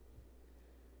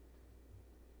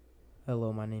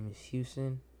Hello, my name is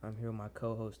Houston. I'm here with my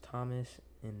co-host Thomas,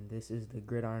 and this is the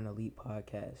Gridiron Elite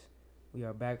Podcast. We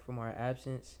are back from our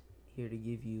absence, here to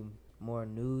give you more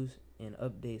news and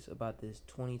updates about this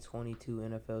 2022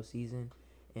 NFL season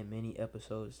and many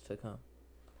episodes to come.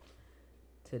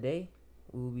 Today,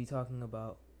 we'll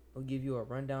give you a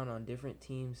rundown on different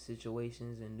teams,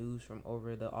 situations, and news from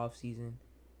over the off-season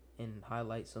and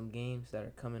highlight some games that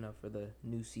are coming up for the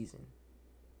new season.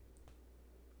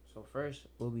 So first,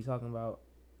 we'll be talking about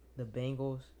the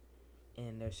Bengals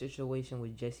and their situation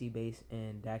with Jesse Bates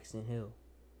and Daxton Hill.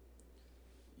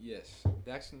 Yes,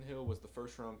 Daxton Hill was the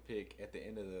first round pick at the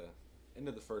end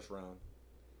of the first round,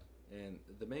 and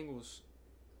the Bengals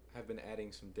have been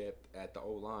adding some depth at the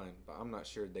O line, but I'm not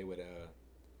sure they would.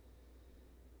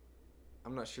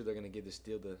 I'm not sure they're gonna give this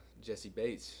deal to Jesse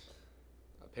Bates.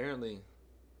 Apparently,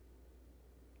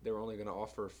 they were only gonna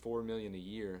offer $4 million a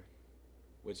year,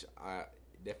 which I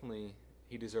definitely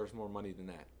he deserves more money than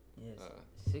that. Yes,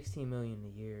 $16 million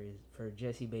a year is for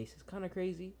Jesse Bates is kind of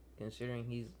crazy considering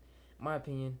he's, in my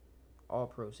opinion, all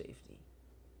pro safety.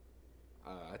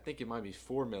 I think it might be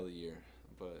 $4 million a year,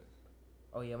 but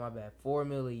oh yeah, my bad. $4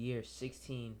 million a year,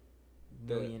 $16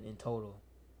 million in total.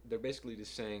 They're basically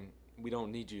just saying we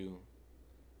don't need you.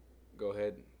 Go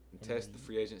ahead and test the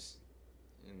free agents.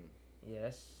 And yeah,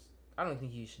 I don't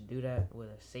think you should do that with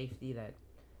a safety that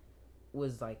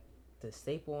was like the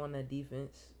staple on that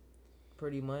defense.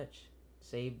 Pretty much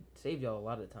saved y'all a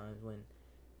lot of times when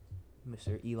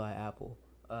Mr. Eli Apple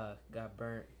got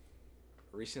burnt.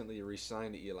 Recently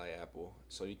re-signed Eli Apple,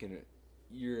 so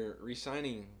you're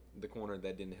re-signing the corner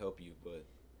that didn't help you, but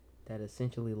that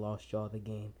essentially lost y'all the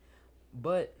game.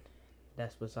 But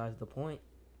that's besides the point.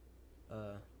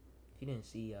 If you didn't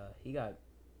see, he got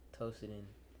toasted in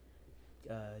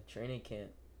training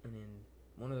camp, and then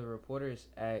one of the reporters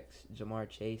asked Jamar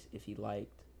Chase if he liked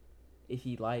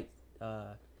Eli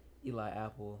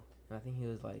Apple, and I think he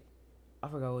was like, I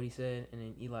forgot what he said, and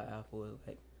then Eli Apple was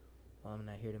like, well, I'm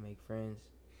not here to make friends.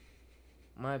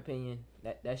 In my opinion,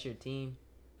 that's your team.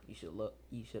 You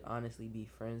should honestly be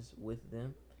friends with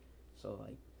them, so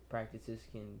like practices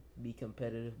can be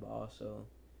competitive, but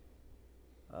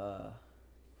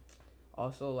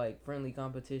also like friendly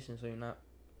competition, so you're not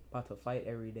about to fight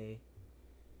every day.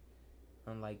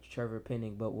 Unlike Trevor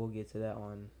Penning, but we'll get to that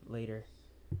on later.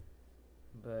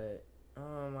 But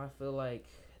I feel like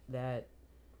that's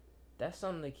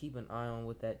something to keep an eye on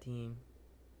with that team,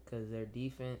 because their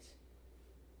defense,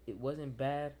 it wasn't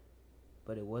bad,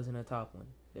 but it wasn't a top one.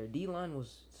 Their D-line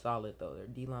was solid, though.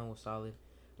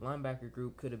 Linebacker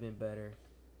group could have been better.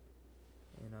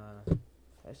 And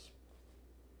that's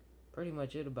pretty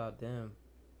much it about them.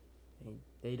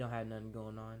 They don't have nothing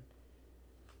going on.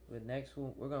 But next,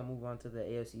 we're going to move on to the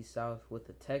AFC South with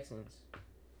the Texans.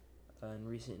 In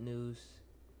recent news,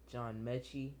 John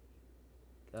Mechie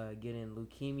getting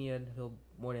leukemia. He'll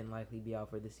more than likely be out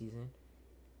for the season.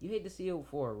 You hate to see it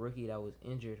for a rookie that was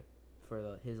injured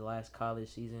for his last college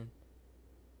season.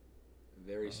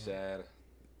 Very sad.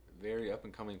 Very up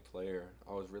and coming player.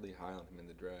 I was really high on him in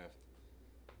the draft.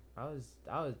 I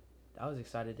was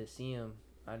excited to see him.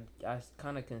 I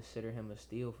kind of consider him a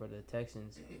steal for the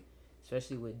Texans,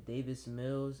 especially with Davis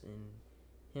Mills and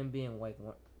him being like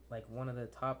one of the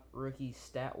top rookies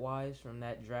stat wise from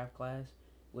that draft class.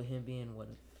 With him being a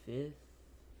fifth,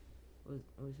 what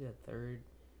was he, a third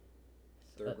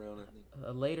round, I think.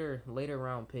 A later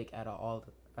round pick out of all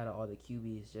the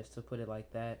QBs, just to put it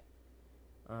like that.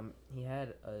 He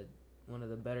had one of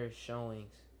the better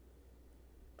showings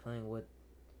playing with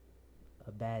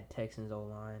a bad Texans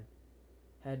O-line.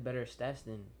 Had better stats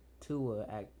than Tua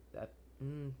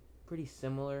pretty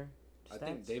similar stats. I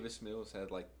think Davis Mills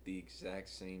had like the exact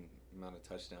same amount of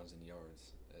touchdowns and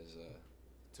yards as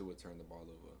Tua turned the ball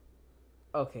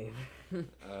over. Okay.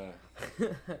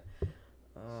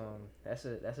 That's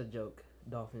a joke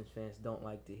Dolphins fans don't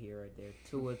like to hear right there.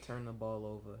 Tua turned the ball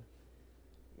over.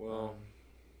 Well,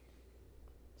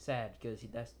 sad because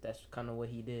that's kind of what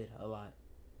he did a lot.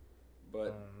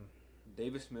 But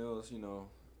Davis Mills,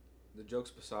 the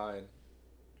jokes beside,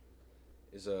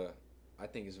 I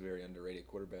think is a very underrated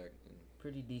quarterback.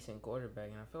 Pretty decent quarterback,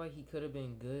 and I feel like he could have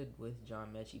been good with John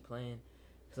Mechie playing,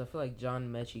 because I feel like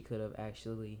John Mechie could have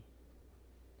actually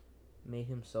made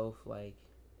himself like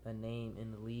a name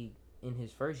in the league in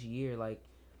his first year, like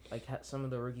some of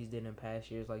the rookies did in past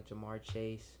years, like Jamar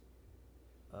Chase,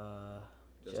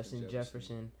 Justin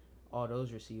Jefferson, all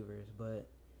those receivers. But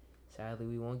sadly,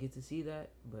 we won't get to see that.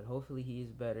 But hopefully, he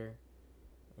is better,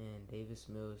 and Davis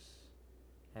Mills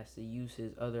has to use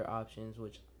his other options,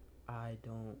 which I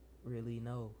don't really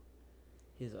know.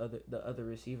 The other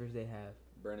receivers they have.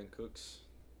 Brandon Cooks.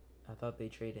 I thought they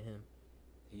traded him.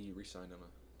 He re-signed on an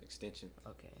extension.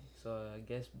 Okay, so I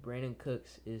guess Brandon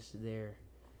Cooks is their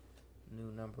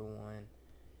new number one,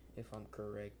 if I'm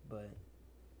correct. But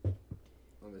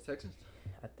On the Texans?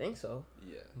 I think so.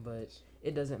 Yeah. But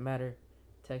it doesn't matter.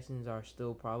 Texans are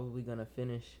still probably gonna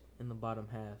finish in the bottom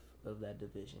half of that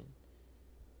division.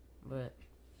 But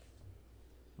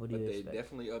what do you expect? They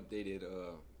definitely updated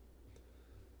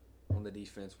on the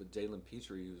defense with Jalen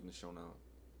Petrie, who's been shown out,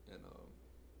 and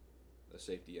a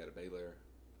safety out of Baylor.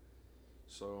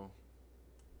 So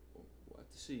we'll have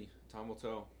to see. Time will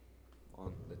tell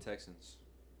on the Texans.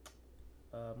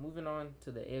 Moving on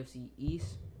to the AFC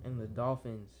East and the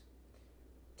Dolphins.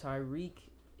 Tyreek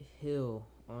Hill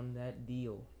on that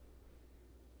deal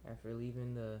after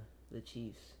leaving the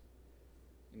Chiefs.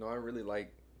 I really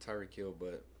like Tyreek Hill,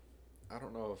 but I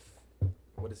don't know if,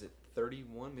 what is it,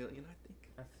 31 million, I think?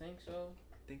 I think so.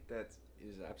 I think that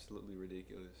is absolutely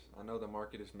ridiculous. I know the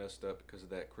market is messed up because of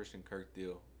that Christian Kirk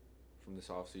deal from this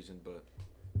offseason, but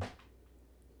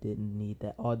didn't need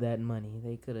that all that money.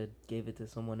 They could have gave it to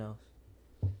someone else.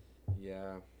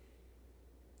 Yeah,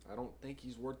 I don't think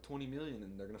he's worth 20 million,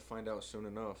 and they're gonna find out soon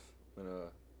enough when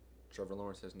Trevor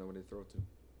Lawrence has nobody to throw to.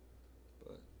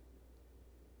 But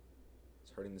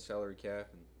it's hurting the salary cap.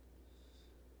 And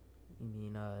you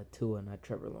mean Tua, not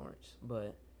Trevor Lawrence?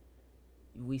 But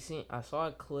I saw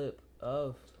a clip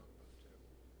of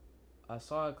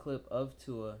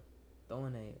Tua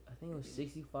throwing I think it was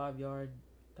 65-yard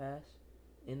pass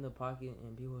in the pocket,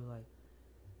 and people were like,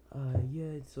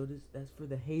 yeah, so that's for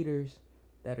the haters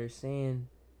that are saying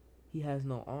he has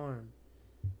no arm.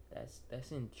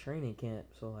 That's in training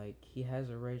camp. So like he has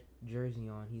a red jersey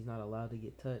on, he's not allowed to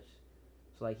get touched.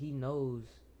 So like he knows,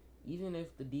 even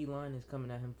if the D line is coming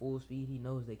at him full speed, he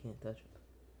knows they can't touch him.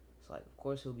 So like of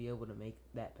course he'll be able to make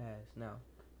that pass. Now,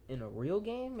 in a real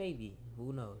game, maybe,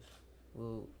 who knows?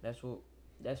 Well,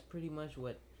 that's pretty much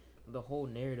what the whole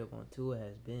narrative on Tua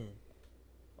has been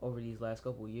over these last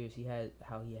couple of years. He had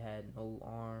no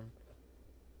arm.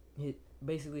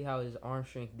 Basically how his arm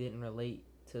strength didn't relate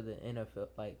to the NFL,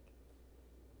 like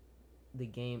the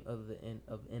game of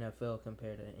NFL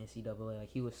compared to NCAA.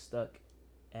 Like he was stuck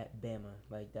at Bama.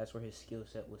 Like that's where his skill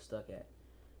set was stuck at.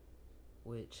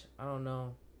 Which I don't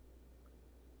know.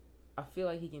 I feel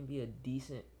like he can be a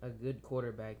good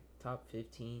quarterback, top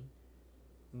 15,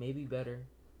 maybe better,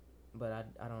 but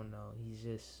I don't know.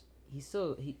 He's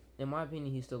still in my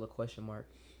opinion he's still a question mark.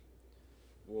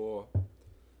 Well,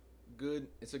 good.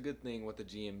 It's a good thing what the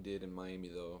GM did in Miami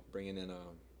though, bringing in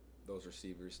those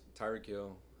receivers. Tyreek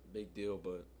Hill, big deal,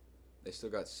 but they still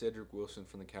got Cedric Wilson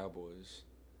from the Cowboys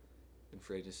in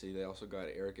free agency. They also got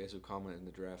Eric Ezukama in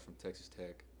the draft from Texas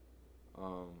Tech.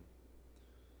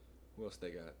 Who else they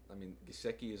got? I mean,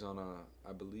 Gesicki is on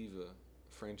I believe a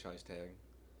franchise tag.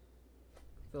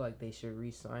 I feel like they should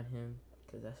re-sign him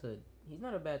because he's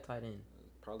not a bad tight end.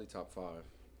 Probably top 5.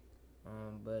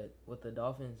 But what the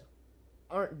Dolphins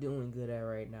aren't doing good at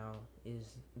right now is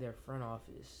their front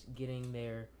office getting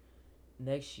their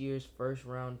next year's first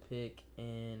round pick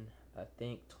and I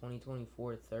think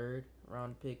 2024 third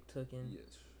round pick taken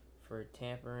for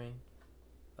tampering.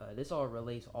 This all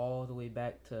relates all the way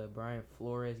back to Brian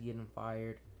Flores getting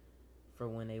fired for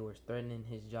when they were threatening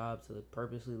his job to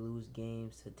purposely lose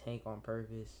games, to tank on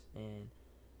purpose, and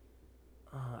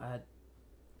I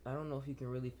don't know if you can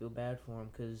really feel bad for them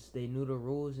because they knew the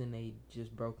rules and they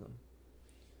just broke them.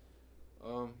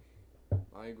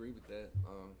 I agree with that.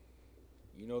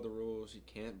 You know the rules, you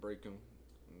can't break them.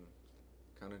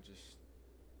 Kind of just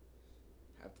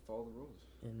have to follow the rules.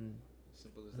 And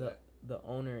simple as that. The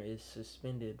owner is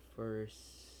suspended for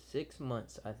 6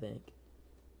 months, I think.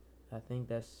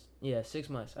 6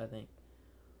 months, I think.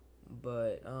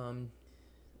 But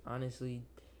honestly,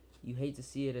 you hate to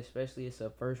see it, especially it's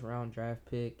a first round draft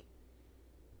pick.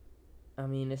 I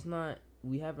mean,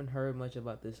 we haven't heard much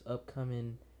about this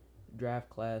upcoming draft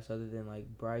class other than like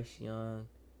Bryce Young,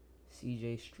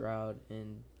 CJ Stroud,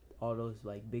 and all those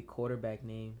like big quarterback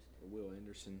names. Will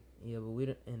Anderson. Yeah, but we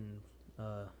don't, and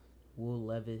Will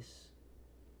Levis.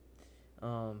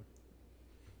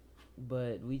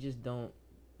 But we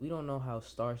don't know how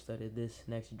star-studded this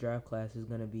next draft class is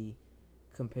gonna be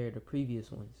compared to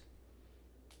previous ones.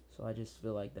 So I just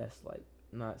feel like that's like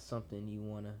not something you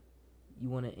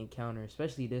wanna encounter,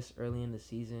 especially this early in the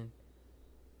season.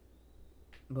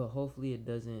 But hopefully it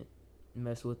doesn't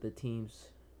mess with the team's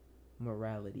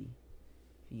morality,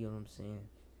 if you get what I'm saying.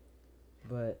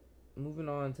 But moving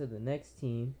on to the next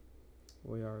team,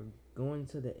 we are going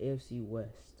to the AFC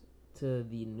West, to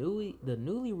the newly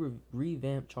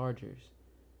revamped Chargers.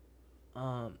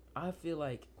 I feel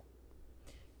like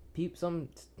some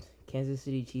Kansas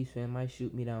City Chiefs fan might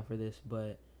shoot me down for this,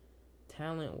 but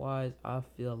talent-wise, I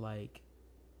feel like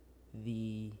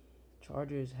the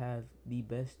Chargers have the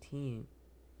best team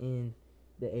in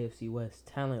the AFC West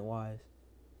talent-wise.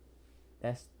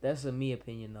 That's a me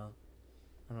opinion though.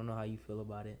 I don't know how you feel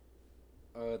about it.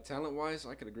 Talent wise,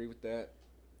 I could agree with that.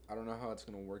 I don't know how it's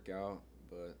gonna work out,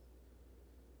 but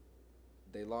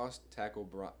they lost tackle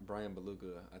Brian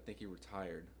Beluga. I think he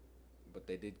retired, but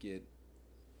they did get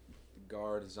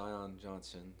guard Zion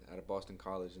Johnson out of Boston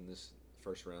College in this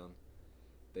first round.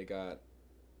 They got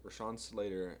Rashawn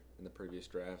Slater in the previous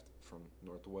draft from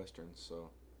Northwestern. So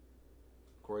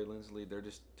Corey Linsley, they're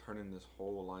just turning this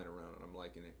whole line around, and I'm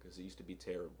liking it because it used to be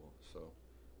terrible. So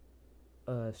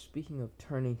Speaking of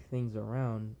turning things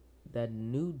around, that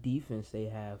new defense they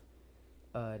have,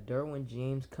 Derwin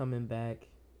James coming back.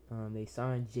 They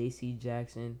signed J.C.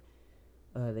 Jackson.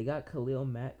 They got Khalil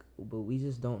Mack, but we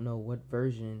just don't know what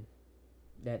version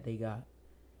that they got.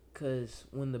 Cause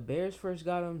when the Bears first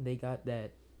got him, they got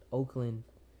that Oakland.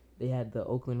 They had the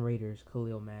Oakland Raiders,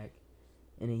 Khalil Mack,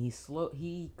 and then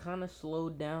he kind of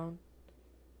slowed down,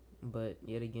 but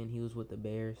yet again he was with the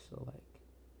Bears, so like,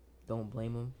 don't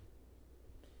blame him.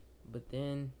 But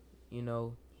then,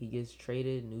 he gets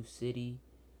traded, new city.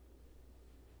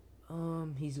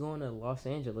 He's going to Los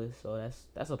Angeles, so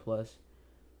that's a plus.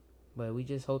 But we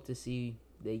just hope to see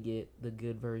they get the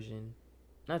good version.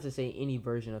 Not to say any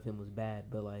version of him was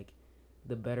bad, but like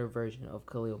the better version of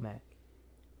Khalil Mack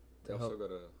they also got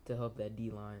to help that D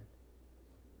line.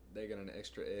 They got an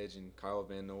extra edge in Kyle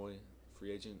Van Noy,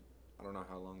 free agent. I don't know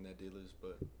how long that deal is,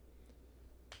 but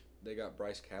they got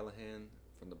Bryce Callahan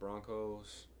from the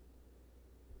Broncos.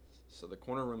 So the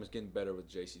corner room is getting better with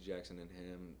J.C. Jackson and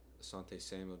him. Asante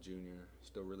Samuel Jr.,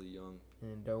 still really young.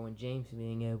 And Derwin James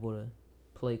being able to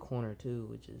play corner too,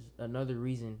 which is another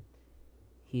reason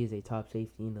he is a top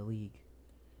safety in the league.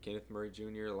 Kenneth Murray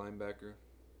Jr., linebacker.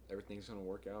 Everything's going to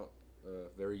work out.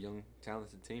 Very young,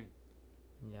 talented team.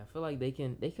 Yeah, I feel like they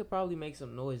could probably make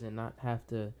some noise and not have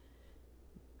to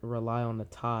rely on a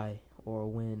tie or a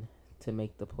win to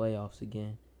make the playoffs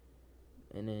again.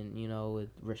 And then, with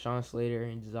Rashawn Slater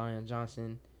and Zion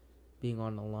Johnson being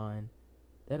on the line,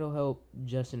 that'll help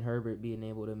Justin Herbert being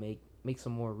able to make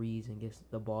some more reads and get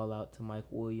the ball out to Mike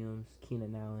Williams,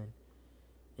 Keenan Allen,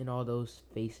 and all those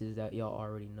faces that y'all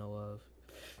already know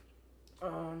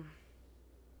of.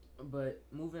 But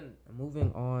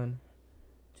moving on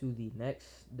to the next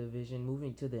division,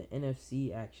 moving to the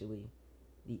NFC actually,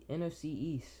 the NFC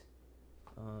East,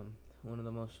 one of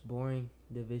the most boring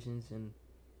divisions in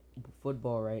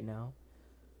football right now.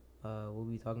 We'll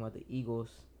be talking about the Eagles,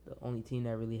 the only team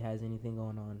that really has anything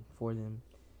going on for them.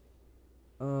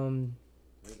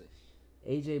 Really?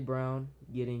 AJ Brown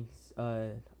getting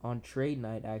on trade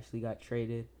night actually got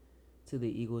traded to the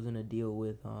Eagles in a deal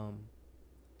with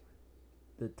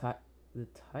the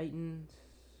Titans.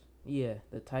 Yeah,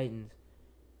 the Titans.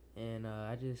 And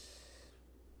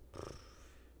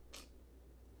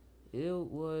it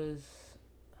was,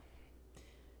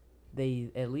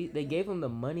 they gave him the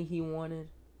money he wanted,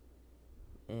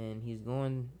 and he's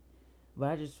going. But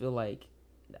I just feel like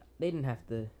they didn't have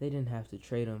to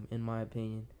trade him. In my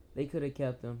opinion, they could have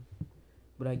kept him,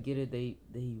 but I get it. They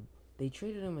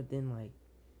traded him, and then like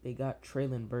they got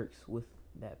Traylon Burks with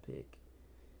that pick,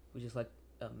 which is like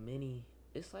a mini.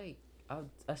 It's like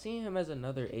I see him as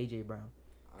another AJ Brown,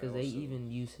 because they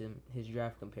even use his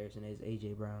draft comparison as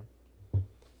AJ Brown.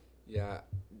 Yeah,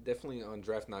 definitely on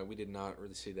draft night we did not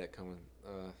really see that coming.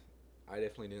 I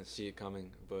definitely didn't see it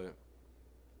coming, but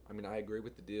I mean I agree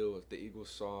with the deal. If the Eagles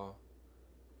saw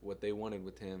what they wanted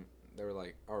with him, they were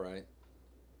like, all right,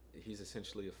 he's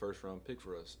essentially a first round pick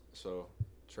for us. So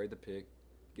trade the pick,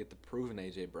 get the proven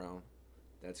AJ Brown.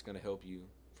 That's gonna help you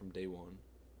from day one.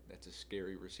 That's a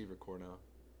scary receiver core now.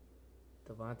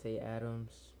 Devontae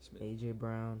Adams, Smith. AJ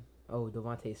Brown. Oh,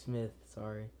 Devontae Smith.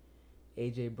 Sorry,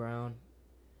 AJ Brown.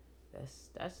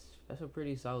 That's a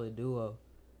pretty solid duo.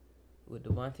 With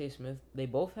Devontae Smith, they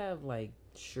both have like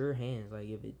sure hands. Like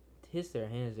if it hits their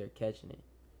hands, they're catching it.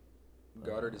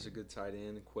 Goddard is a good tight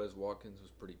end. Quez Watkins was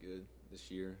pretty good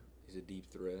this year. He's a deep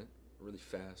threat, really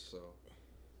fast. So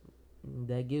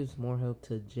that gives more help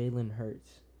to Jalen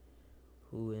Hurts,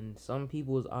 who in some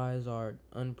people's eyes are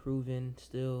unproven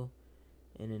still,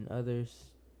 and in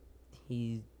others,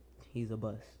 he's a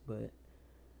bust. But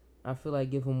I feel like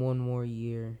give him one more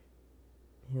year,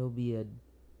 he'll be a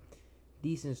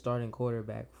decent starting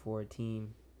quarterback for a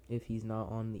team if he's not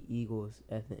on the Eagles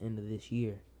at the end of this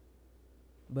year.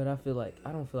 But I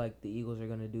don't feel like the Eagles are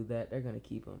going to do that. They're going to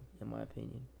keep him, in my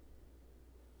opinion.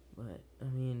 But I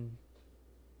mean,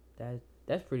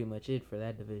 that's pretty much it for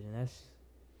that division.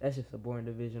 That's just a boring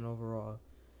division overall.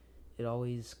 it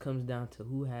always comes down to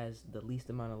who has the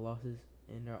least amount of losses,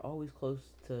 and they're always close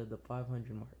to the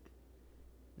 500 mark.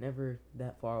 Never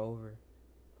that far over.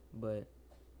 But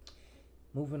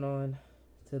moving on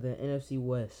to the NFC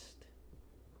West,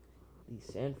 the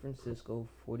San Francisco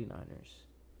 49ers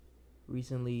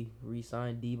recently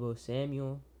re-signed Deebo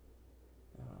Samuel.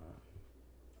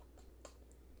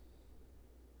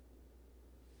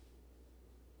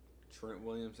 Trent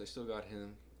Williams, they still got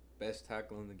him. Best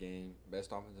tackle in the game,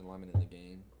 best offensive lineman in the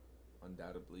game,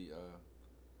 undoubtedly.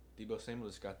 Deebo Samuel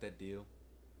just got that deal.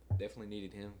 Definitely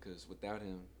needed him because without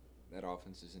him, that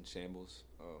offense is in shambles.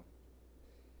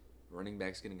 Running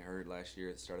backs getting hurt last year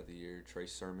at the start of the year. Trey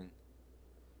Sermon,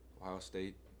 Ohio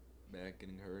State, back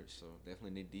getting hurt, so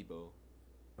definitely need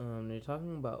Deebo. They're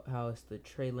talking about how it's the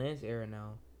Trey Lance era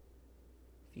now.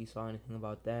 If you saw anything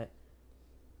about that,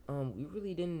 we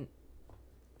really didn't.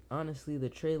 Honestly, the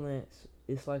Trey Lance,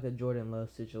 it's like a Jordan Love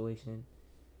situation.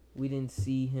 We didn't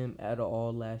see him at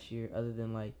all last year, other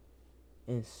than like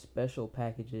in special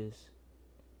packages.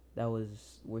 That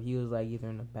was where he was like either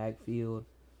in the backfield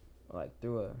or like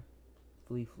through a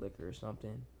flea flicker or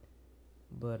something.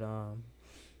 But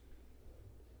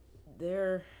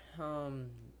there's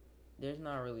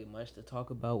not really much to talk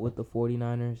about with the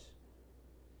 49ers.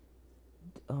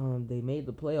 They made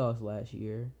the playoffs last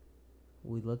year.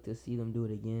 We look to see them do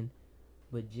it again.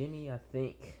 But Jimmy, I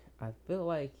feel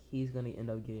like he's going to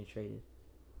end up getting traded.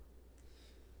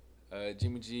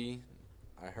 Jimmy G,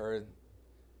 I heard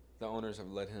the owners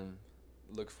have let him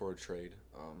look for a trade.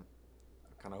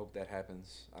 I kind of hope that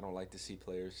happens. I don't like to see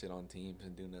players sit on teams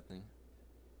and do nothing.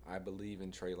 I believe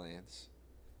in Trey Lance.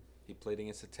 He played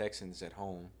against the Texans at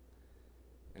home,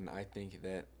 and I think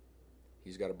that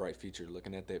he's got a bright future.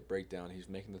 Looking at that breakdown, he's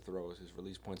making the throws. His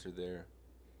release points are there.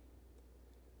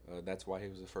 That's why he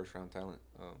was a first-round talent.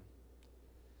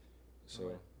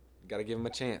 So, got to give him a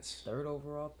chance. Third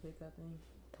overall pick, I think.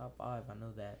 Top 5, I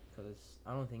know that. Because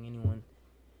I don't think anyone...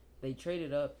 They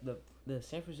traded up. The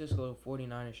San Francisco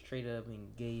 49ers traded up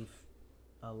and gave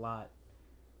a lot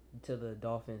to the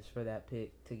Dolphins for that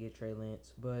pick to get Trey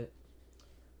Lance. But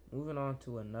moving on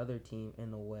to another team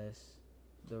in the West,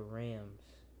 the Rams.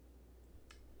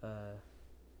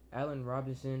 Allen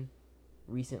Robinson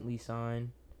recently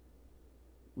signed.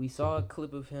 We saw a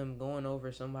clip of him going over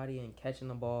somebody and catching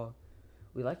the ball.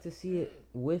 We like to see it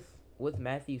with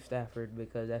Matthew Stafford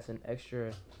because that's an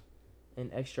extra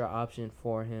option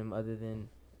for him other than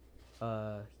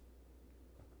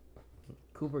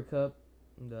Cooper Kupp,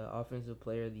 the offensive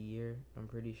player of the year, I'm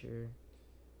pretty sure.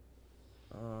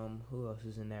 Who else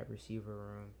is in that receiver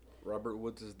room? Robert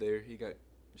Woods is there. He got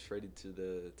traded to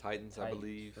the Titans, I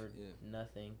believe. For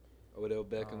nothing. Odell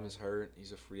Beckham is hurt.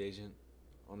 He's a free agent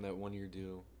on that 1-year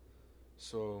deal.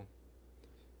 So,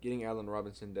 getting Allen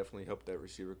Robinson definitely helped that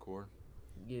receiver core.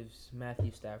 Gives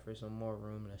Matthew Stafford some more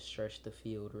room to stretch the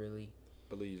field, really.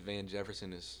 I believe Van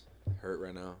Jefferson is hurt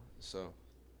right now. So,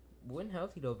 when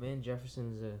healthy, though, Van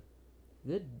Jefferson is a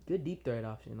good deep threat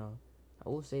option, though. I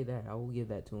will say that. I will give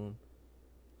that to him.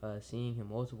 Seeing him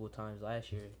multiple times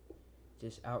last year,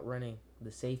 just outrunning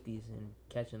the safeties and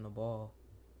catching the ball.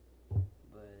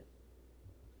 But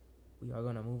we are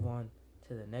going to move on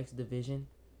to the next division,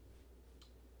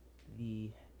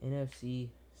 the NFC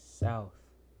South.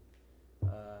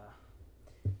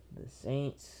 The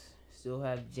Saints still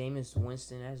have Jameis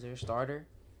Winston as their starter.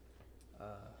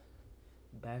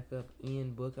 Backup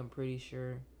Ian Book, I'm pretty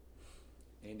sure.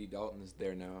 Andy Dalton is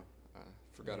there now. I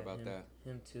forgot about that.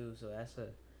 Him too. So that's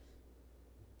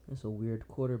a weird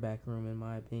quarterback room in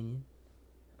my opinion.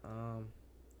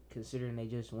 Considering they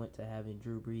just went to having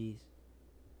Drew Brees,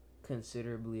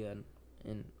 considerably an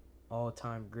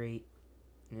all-time great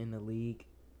in the league.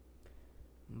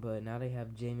 But now they have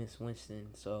Jameis Winston.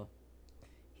 So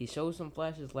he showed some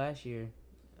flashes last year.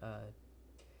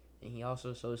 And he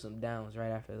also showed some downs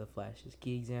right after the flashes.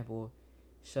 Key example,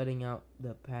 shutting out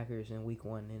the Packers in week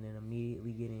 1 and then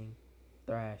immediately getting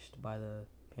thrashed by the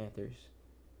Panthers.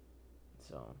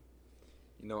 So,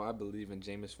 I believe in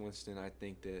Jameis Winston. I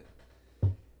think that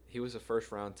he was a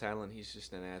first-round talent. He's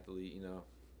just an athlete,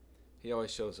 He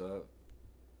always shows up.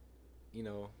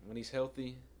 When he's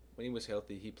healthy, when he was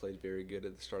healthy, he played very good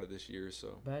at the start of this year.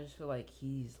 So, but I just feel like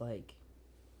he's like,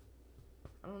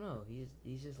 I don't know.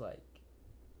 He's just like,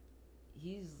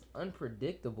 he's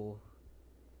unpredictable.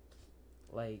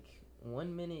 Like,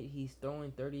 1 minute he's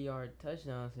throwing 30-yard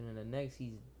touchdowns, and then the next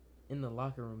he's in the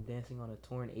locker room dancing on a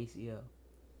torn ACL.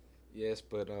 Yes,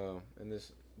 but in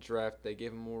this draft, they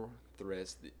gave him more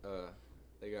threats.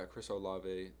 They got Chris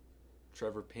Olave,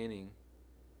 Trevor Penning,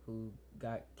 who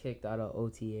got kicked out of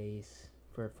OTAs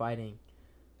for fighting,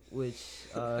 which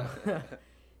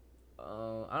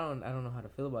I don't know how to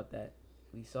feel about that.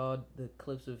 We saw the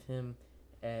clips of him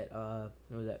at what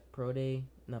was that, pro day?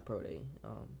 Not pro day.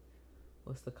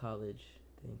 What's the college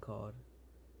thing called?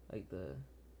 Like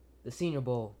the Senior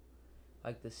Bowl.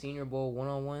 Like the Senior Bowl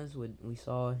 1-on-ones. We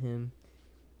saw him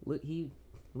look. He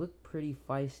looked pretty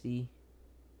feisty.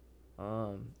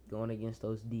 Going against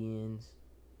those DNs.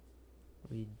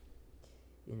 We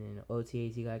and in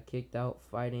OTAs he got kicked out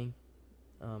fighting.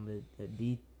 The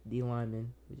D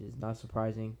lineman, which is not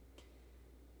surprising.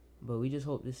 But we just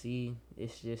hope to see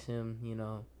it's just him,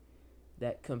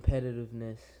 that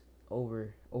competitiveness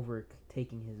over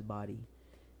taking his body,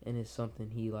 and it's something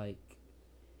he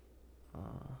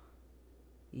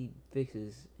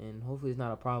fixes, and hopefully it's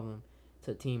not a problem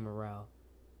to team morale,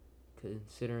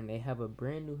 considering they have a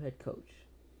brand new head coach,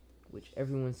 which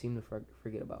everyone seemed to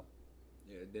forget about.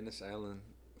 Yeah, Dennis Allen,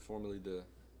 formerly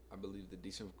I believe the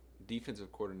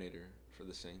defensive coordinator for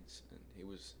the Saints, and he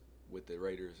was with the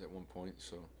Raiders at one point,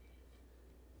 so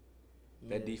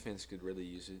that defense could really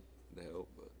use it, the help.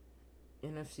 But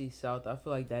NFC South, I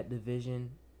feel like that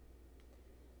division,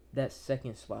 that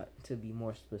second spot to be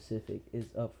more specific, is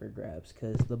up for grabs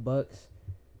because the Bucs,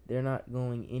 they're not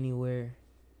going anywhere.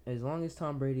 As long as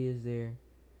Tom Brady is there,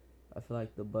 I feel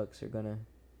like the Bucs are gonna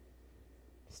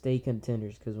stay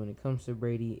contenders because when it comes to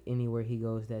Brady, anywhere he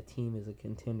goes, that team is a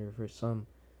contender for some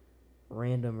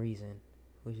random reason,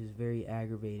 which is very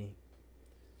aggravating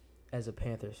as a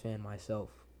Panthers fan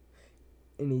myself.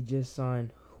 And he just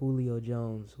signed Julio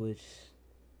Jones, which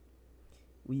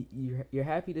you're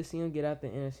happy to see him get out the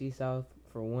NFC South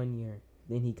for 1 year.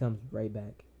 Then he comes right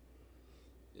back.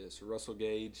 Yeah, so Russell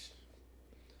Gage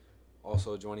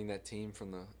also joining that team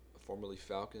from the formerly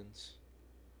Falcons.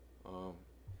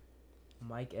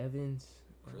 Mike Evans.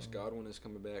 Chris Godwin is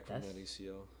coming back from that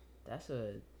ACL. That's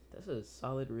a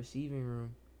solid receiving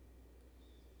room.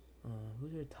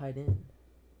 Who's their tight end?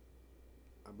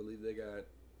 I believe they got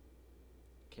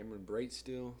Cameron Brate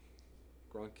still.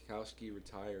 Gronkowski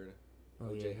retired.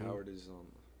 O.J. Howard is on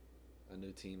a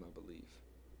new team, I believe.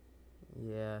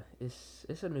 Yeah, it's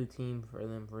a new team for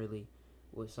them, really.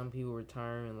 With some people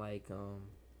retiring, like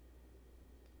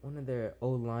one of their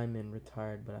old linemen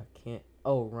retired, but I can't.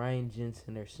 Oh, Ryan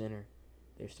Jensen, their center.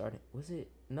 They're starting. Was it?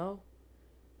 No?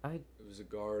 It was a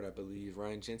guard, I believe.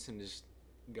 Ryan Jensen just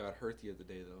got hurt the other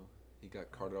day, though. He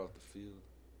got carted off the field,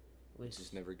 which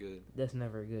is never good. That's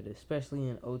never good, especially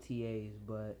in OTAs,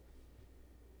 but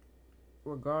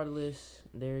regardless,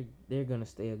 they're gonna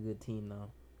stay a good team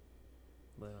now.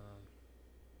 But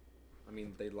I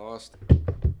mean, they lost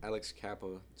Alex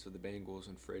Kappa to the Bengals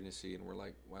in free agency, and we're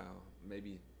like, wow,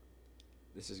 maybe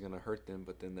this is gonna hurt them.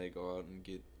 But then they go out and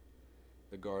get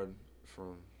the guard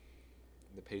from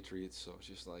the Patriots, so it's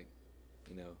just like,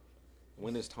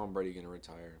 when is Tom Brady gonna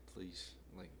retire? Please,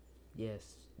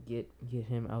 yes, get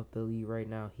him out the league right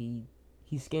now. He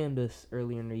scammed us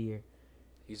earlier in the year.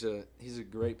 He's a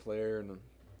great player, and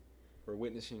we're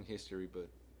witnessing history, but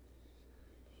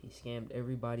he scammed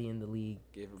everybody in the league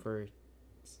for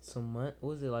some month.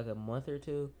 Was it like a month or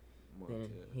two? Then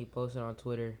he posted on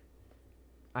Twitter,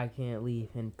 "I can't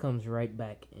leave," and comes right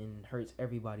back and hurts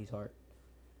everybody's heart.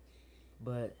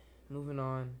 But moving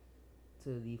on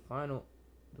to the final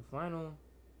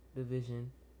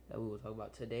division that we will talk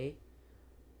about today,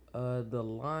 the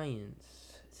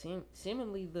Lions,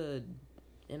 seemingly the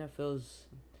NFL's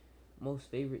most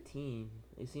favorite team.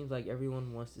 It seems like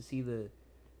everyone wants to see they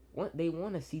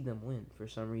want to see them win for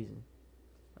some reason.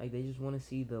 Like they just want to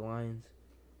see the Lions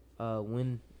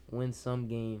win some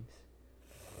games,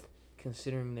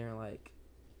 considering they're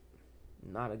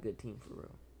not a good team for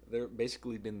real. They're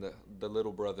basically been the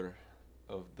little brother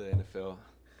of the NFL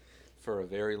for a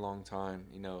very long time.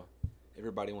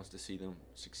 Everybody wants to see them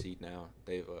succeed now.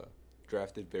 They've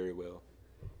drafted very well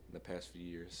in the past few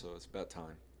years, so it's about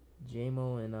time.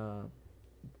 J-Mo and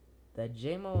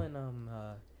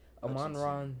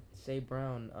Amon-Ra St.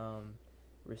 Brown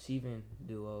receiving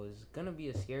duo is gonna be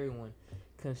a scary one,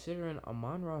 considering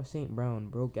Amon-Ra St. Brown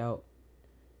broke out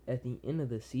at the end of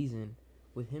the season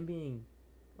with him being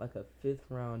like a 5th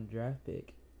round draft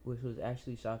pick, which was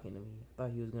actually shocking to me. I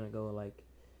thought he was gonna go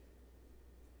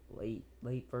late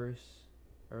first,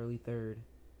 early third,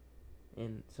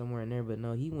 and somewhere in there, but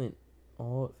no, he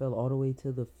fell all the way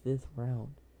to the 5th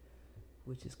round,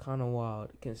 which is kind of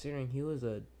wild considering he was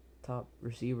a top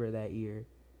receiver that year.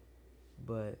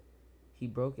 But he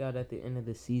broke out at the end of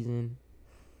the season.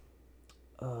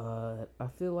 I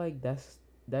feel like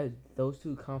those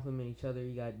two complement each other.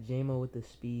 You got J-Mo with the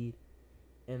speed,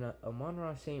 and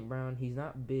Amon-Ra St. Brown. He's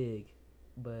not big,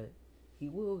 but he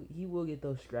will get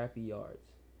those scrappy yards.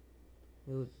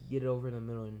 He'll get it over the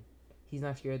middle, and he's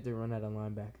not scared to run at a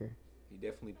linebacker. he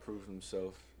definitely proved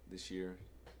himself this year,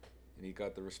 and he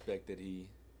got the respect that he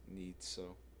needs.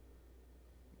 So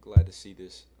glad to see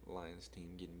this Lions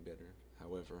team getting better.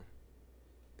 However,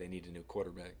 they need a new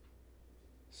quarterback.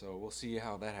 So we'll see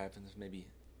how that happens. Maybe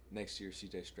next year,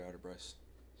 C.J. Stroud or Bryce.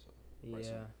 So Bryce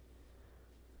Yeah.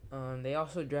 Young. They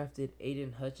also drafted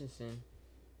Aiden Hutchinson.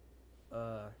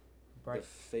 The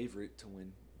favorite to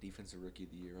win Defensive Rookie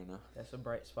of the Year right now. That's a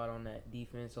bright spot on that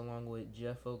defense, along with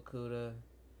Jeff Okudah,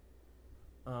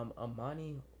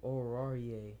 Amani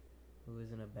Oruwariye, who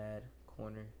isn't a bad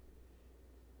corner.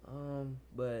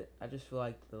 But I just feel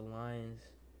like the Lions,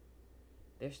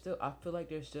 I feel like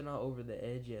they're still not over the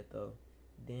edge yet, though.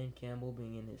 Dan Campbell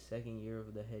being in his second year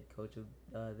of the head coach of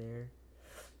there.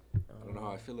 I don't know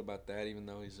how I feel about that, even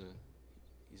though he's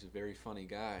a very funny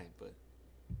guy, but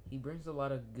he brings a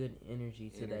lot of good energy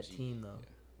to that team, though.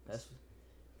 Yeah. That's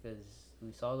because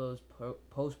we saw those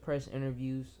post press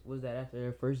interviews. Was that after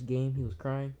their first game? He was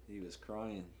crying. He was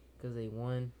crying because they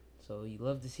won. So you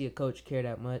love to see a coach care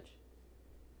that much.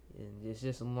 And it's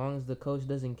just as long as the coach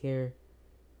doesn't care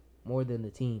more than the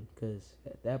team, because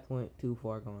at that point, too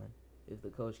far gone. If the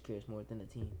coach cares more than the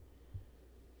team.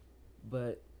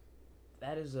 But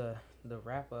that is the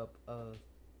wrap up of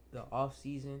the off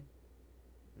season.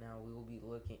 Now we will be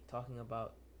talking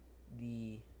about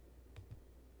the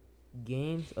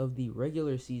games of the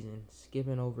regular season,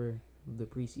 skipping over the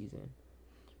preseason.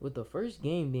 With the first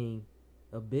game being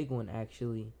a big one,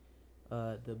 actually,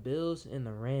 the Bills and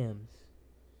the Rams,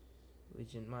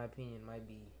 which in my opinion might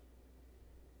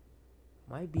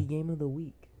be game of the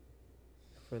week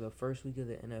for the first week of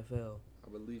the NFL. I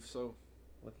believe so.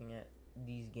 Looking at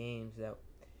these games that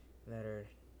are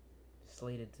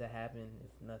slated to happen, if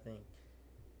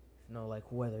no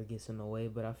like weather gets in the way,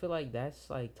 but I feel like that's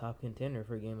like top contender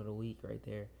for game of the week right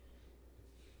there.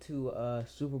 Two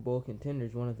Super Bowl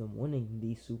contenders, one of them winning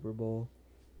the Super Bowl,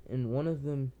 and one of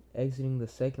them exiting the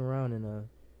second round in a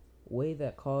way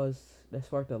that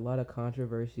sparked a lot of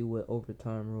controversy with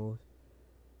overtime rules.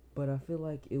 But I feel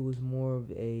like it was more of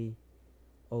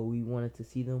we wanted to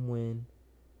see them win,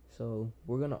 so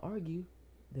we're gonna argue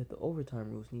that the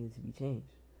overtime rules needed to be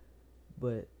changed.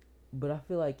 But I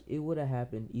feel like it would have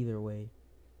happened either way.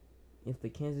 If the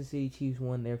Kansas City Chiefs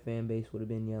won, their fan base would have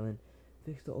been yelling,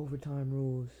 "Fix the overtime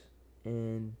rules,"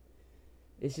 and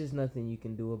it's just nothing you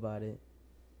can do about it.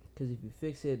 Because if you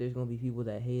fix it, there's gonna be people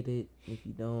that hate it. If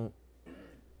you don't,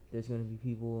 there's gonna be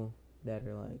people that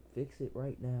are like, "Fix it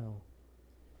right now."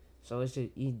 So it's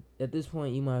just at this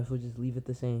point, you might as well just leave it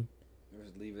the same.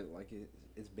 Just leave it like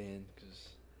it's been,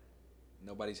 because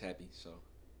nobody's happy. So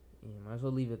yeah, might as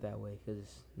well leave it that way,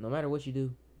 because no matter what you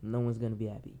do, no one's gonna be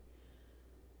happy.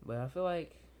 But I feel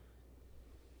like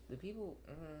the people,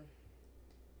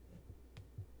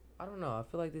 I don't know. I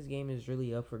feel like this game is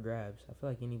really up for grabs. I feel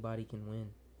like anybody can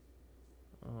win.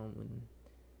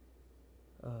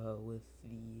 With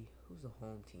who's the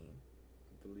home team?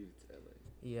 I believe it's LA.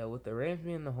 Yeah, with the Rams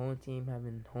being the home team,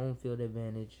 having home field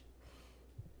advantage.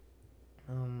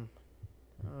 I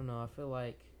don't know. I feel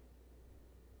like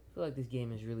this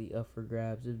game is really up for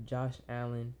grabs. If Josh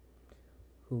Allen,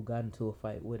 who got into a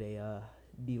fight with a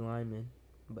D lineman,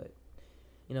 but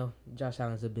Josh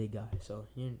Allen's a big guy, so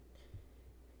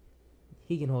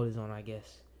he can hold his own, I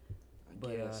guess.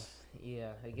 I guess.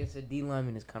 Yeah, I guess a D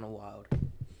lineman is kind of wild.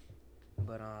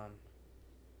 But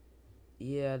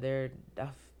yeah,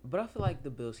 but I feel like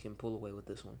the Bills can pull away with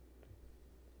this one.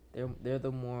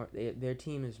 Their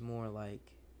team is more like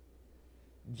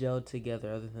gelled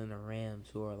together, other than the Rams,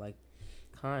 who are like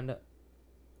kind of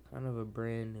a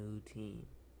brand new team.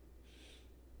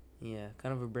 Yeah,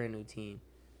 kind of a brand new team.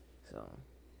 So,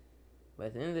 but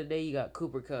at the end of the day, you got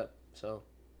Cooper Kupp, so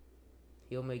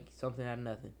he'll make something out of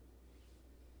nothing.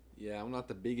 Yeah, I'm not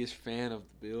the biggest fan of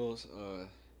the Bills.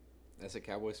 As a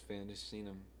Cowboys fan, just seeing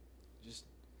them just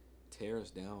tear us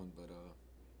down. But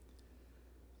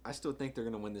I still think they're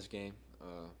going to win this game.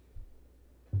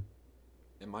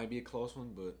 It might be a close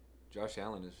one, but Josh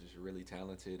Allen is just really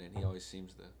talented, and he always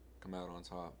seems to come out on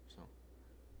top. So,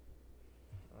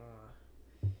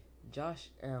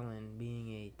 Josh Allen being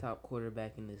a top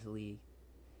quarterback in this league,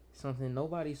 something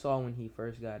nobody saw when he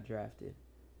first got drafted.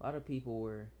 A lot of people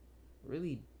were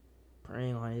really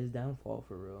preying on his downfall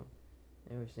for real.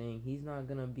 They were saying he's not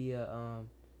gonna be a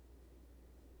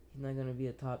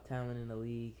top talent in the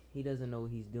league. He doesn't know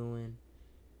what he's doing.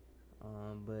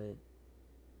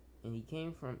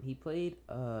 He played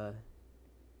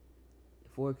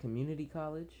for community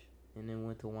college, and then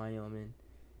went to Wyoming,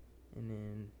 and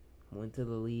then went to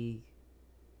the league,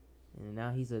 and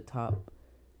now he's a top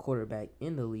quarterback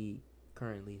in the league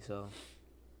currently. So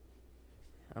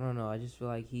I don't know. I just feel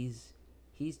like he's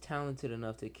he's talented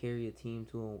enough to carry a team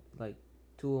to a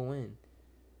win,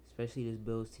 especially this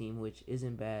Bills team, which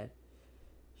isn't bad,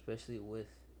 especially with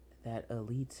that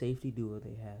elite safety duo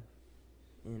they have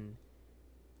in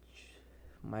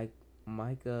Mike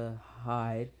Micah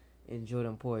Hyde and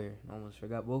Jordan Poyer. Almost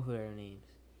forgot both of their names,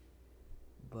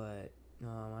 but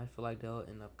I feel like they'll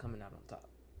end up coming out on top.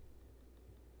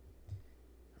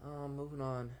 Moving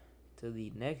on to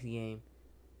the next game,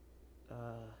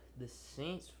 the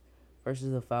Saints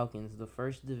versus the Falcons, the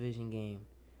first division game.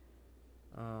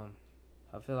 I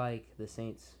feel like the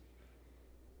Saints.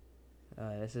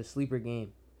 It's a sleeper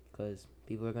game because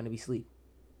people are gonna be asleep.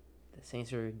 The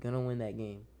Saints are gonna win that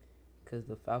game because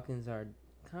the Falcons are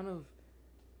kind of,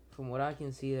 from what I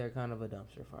can see, they're kind of a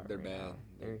dumpster fire. They're bad.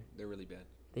 They're really bad.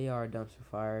 They are a dumpster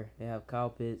fire. They have Kyle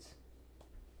Pitts.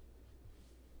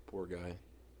 Poor guy.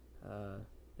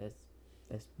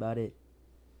 That's about it.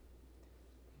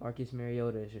 Marcus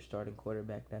Mariota is your starting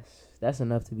quarterback. That's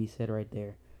enough to be said right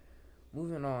there.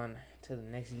 Moving on to the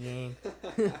next game.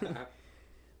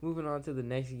 Moving on to the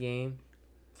next game,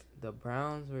 the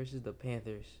Browns versus the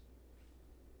Panthers.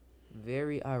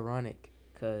 Very ironic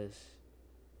because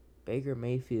Baker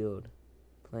Mayfield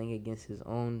playing against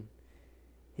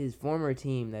his former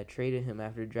team that traded him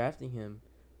after drafting him,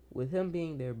 with him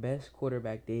being their best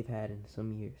quarterback they've had in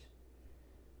some years.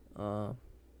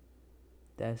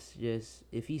 That's just,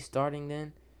 if he's starting,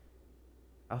 then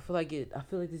I feel like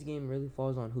this game really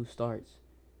falls on who starts.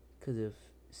 Because if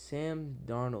Sam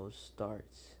Darnold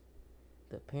starts,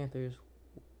 the Panthers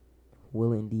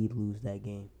will indeed lose that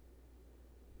game.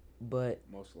 But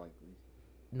most likely,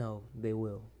 no, they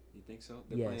will. You think so?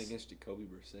 They're playing against Jacoby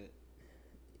Brissett.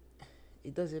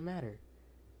 It doesn't matter.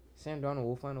 Sam Darnold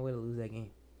will find a way to lose that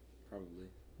game. Probably.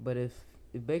 But if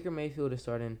Baker Mayfield is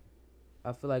starting,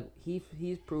 I feel like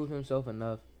he's proved himself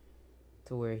enough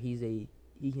to where he's a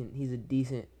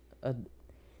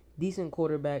decent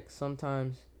quarterback.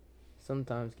 Sometimes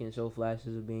can show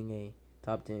flashes of being a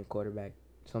top 10 quarterback.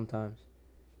 Sometimes,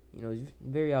 he's a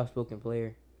very outspoken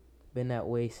player. Been that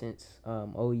way since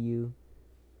OU.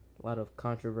 A lot of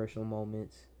controversial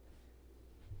moments.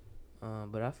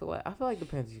 But I feel like the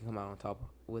Panthers can come out on top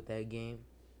with that game.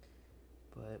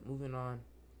 But moving on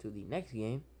to the next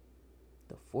game,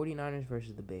 the 49ers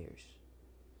versus the Bears.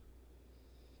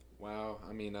 Wow,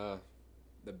 I mean, the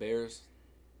Bears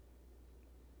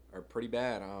are pretty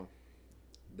bad.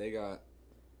 They got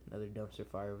another dumpster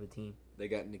fire of a team. They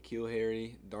got N'Keal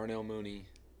Harry, Darnell Mooney,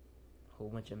 whole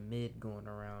bunch of mid going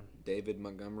around. David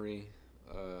Montgomery,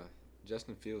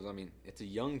 Justin Fields. I mean, it's a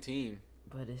young team,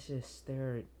 but it's just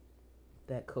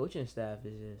that coaching staff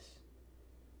is just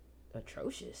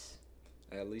atrocious.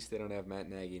 At least they don't have Matt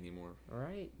Nagy anymore.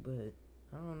 Right, but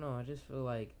I don't know. I just feel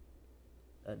like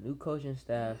a new coaching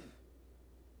staff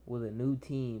with a new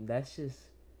team, that's just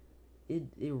it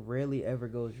rarely ever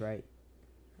goes right.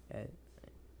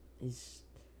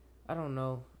 I don't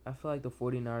know. I feel like the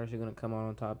 49ers are going to come out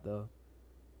on top, though,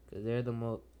 because they're the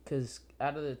most. Because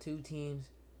out of the two teams,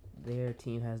 their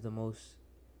team has the most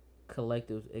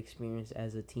collective experience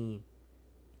as a team.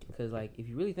 Because, like, if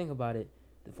you really think about it,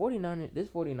 this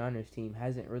 49ers team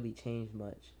hasn't really changed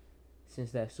much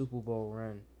since that Super Bowl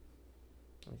run,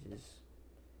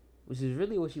 which is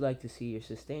really what you like to see. You're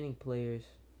sustaining players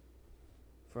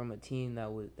from a team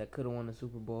that could have won the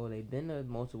Super Bowl. They've been to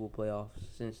multiple playoffs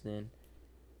since then.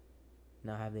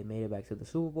 Now, have they made it back to the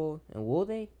Super Bowl? And will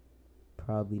they?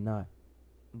 Probably not.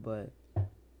 But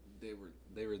they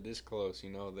were this close.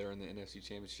 They're in the NFC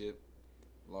Championship,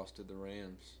 lost to the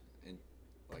Rams, and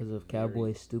because of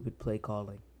Cowboys' stupid play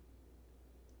calling.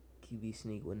 QB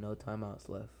sneak with no timeouts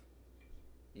left.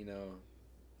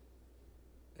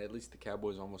 At least the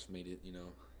Cowboys almost made it.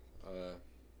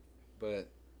 But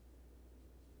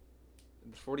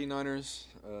the 49ers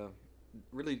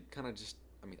really kind of just.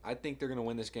 I mean, I think they're going to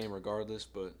win this game regardless,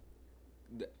 but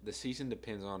the season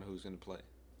depends on who's going to play.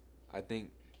 I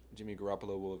think Jimmy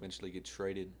Garoppolo will eventually get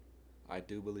traded. I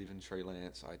do believe in Trey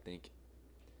Lance. I think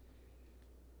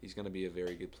he's going to be a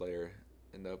very good player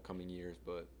in the upcoming years,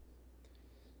 but,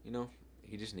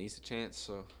 he just needs a chance,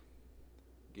 so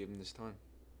give him this time.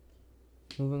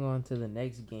 Moving on to the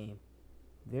next game.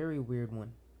 Very weird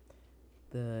one.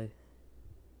 The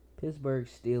Pittsburgh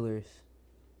Steelers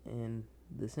and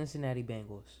the Cincinnati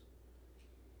Bengals.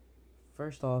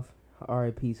 First off,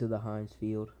 RIP to the Heinz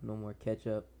Field. No more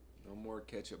ketchup. No more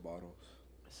ketchup bottles.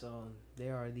 So they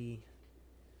are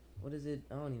what is it?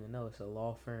 I don't even know. It's a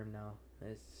law firm now.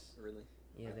 It's really.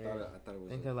 Yeah, I thought it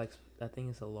was. I think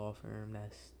it's a law firm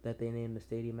that they named the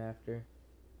stadium after.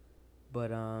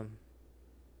 But I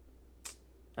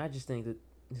just think that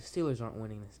the Steelers aren't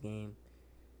winning this game.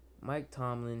 Mike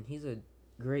Tomlin, he's a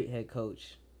great head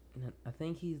coach. I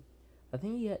think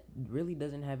really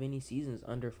doesn't have any seasons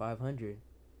under 500.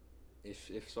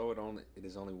 If so, it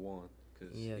is only one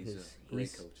because Yeah, he's because a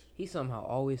great coach. he somehow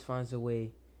always finds a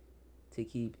way to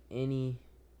keep any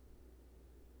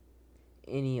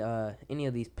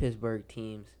of these Pittsburgh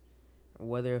teams,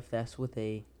 whether if that's with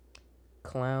a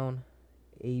clown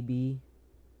AB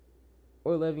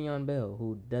or Le'Veon Bell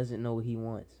who doesn't know what he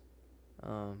wants.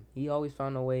 He always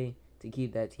found a way to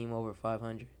keep that team over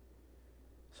 500.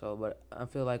 So, but I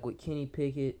feel like with Kenny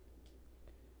Pickett,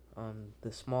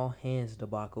 the small hands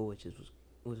debacle, which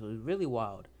was really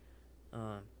wild,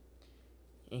 and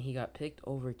he got picked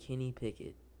over Kenny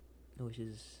Pickett, which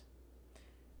is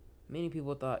many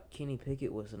people thought Kenny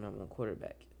Pickett was the number one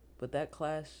quarterback, but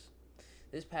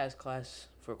this past class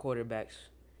for quarterbacks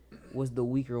was the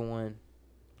weaker one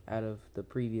out of the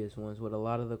previous ones, with a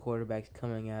lot of the quarterbacks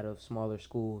coming out of smaller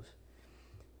schools,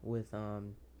 with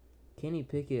Kenny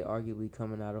Pickett arguably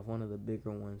coming out of one of the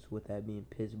bigger ones, with that being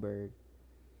Pittsburgh,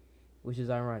 which is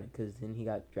ironic because then he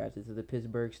got drafted to the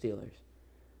Pittsburgh Steelers.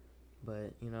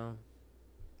 But,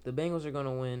 the Bengals are going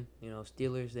to win.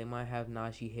 Steelers, they might have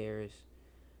Najee Harris,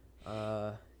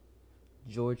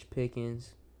 George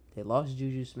Pickens. They lost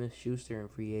Juju Smith-Schuster in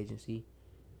free agency.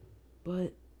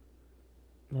 But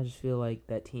I just feel like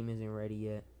that team isn't ready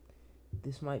yet.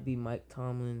 This might be Mike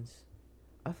Tomlin's.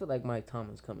 I feel like Mike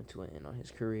Tomlin's coming to an end on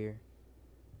his career.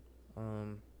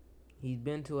 He's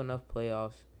been to enough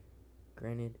playoffs.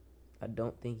 Granted, I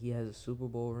don't think he has a Super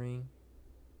Bowl ring.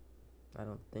 I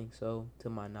don't think so, to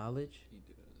my knowledge. He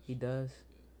does. He does?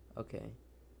 Yeah. Okay.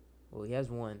 Well, he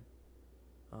has one.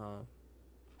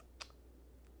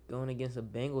 Going against a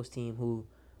Bengals team who,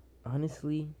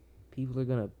 honestly, people are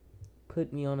going to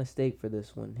put me on a stake for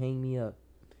this one. Hang me up.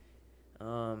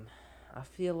 I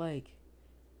feel like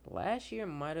last year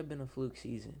might have been a fluke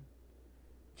season.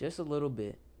 Just a little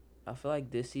bit. I feel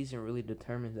like this season really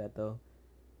determines that, though.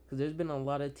 Because there's been a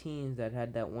lot of teams that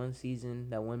had that one season,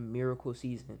 that one miracle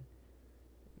season.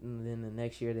 And then the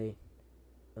next year they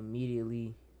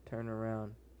immediately turned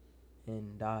around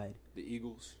and died. The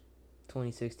Eagles.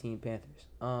 2016 Panthers.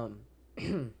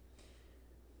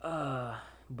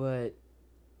 But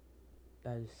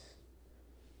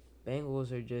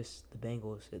Bengals are just the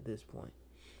Bengals at this point.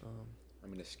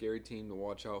 A scary team to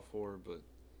watch out for, but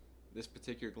this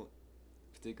particular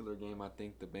game, I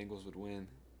think the Bengals would win.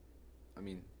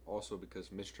 Also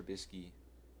because Mitch Trubisky,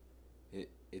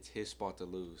 it's his spot to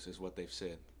lose, is what they've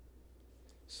said.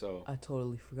 So I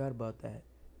totally forgot about that.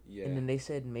 Yeah. And then they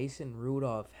said Mason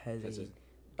Rudolph has a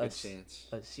good chance,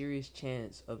 a serious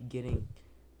chance of getting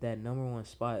that number one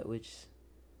spot, which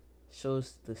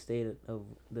shows the state of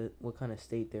what kind of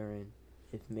state they're in.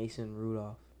 If Mason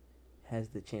Rudolph has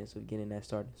the chance of getting that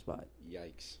starting spot.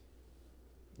 Yikes.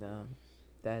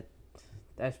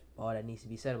 That's all that needs to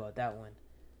be said about that one.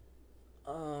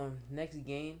 Next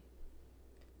game,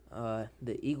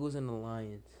 the Eagles and the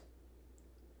Lions.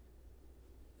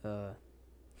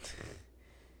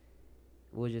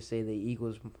 We'll just say the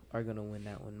Eagles are gonna win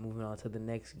that one. Moving on to the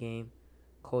next game,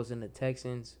 Colts and the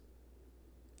Texans.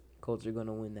 Colts are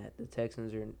gonna win that. The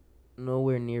Texans are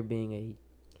nowhere near being a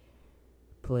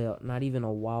playoff, not even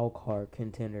a wild card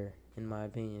contender, in my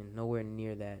opinion. Nowhere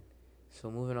near that.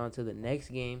 So moving on to the next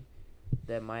game,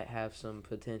 that might have some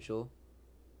potential.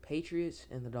 Patriots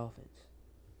and the Dolphins.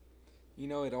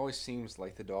 It always seems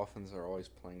like the Dolphins are always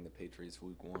playing the Patriots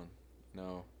week one.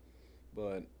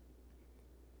 But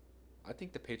I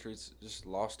think the Patriots just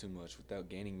lost too much without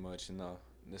gaining much in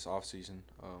this offseason.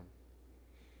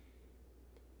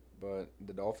 But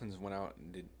the Dolphins went out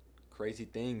and did crazy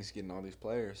things getting all these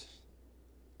players,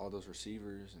 all those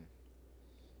receivers.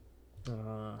 And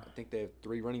I think they have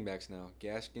 3 running backs now,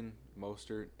 Gaskin,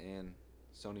 Mostert, and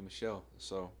Sony Michel.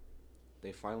 So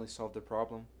they finally solved the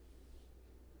problem.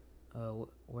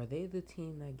 Were they the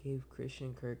team that gave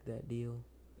Christian Kirk that deal?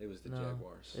 It was the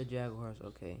Jaguars. The Jaguars,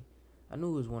 okay. I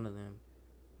knew it was one of them.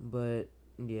 But,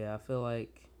 yeah, I feel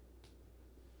like,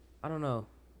 I don't know,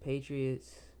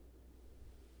 Patriots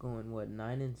going,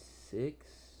 9-6?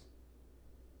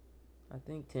 I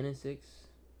think 10-6,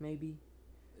 maybe.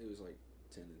 It was like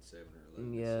 10-7 or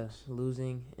 11-6. Yeah,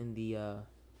 losing in the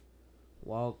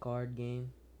wild card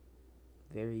game.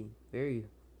 Very, very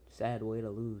sad way to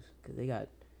lose, because they got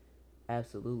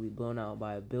absolutely blown out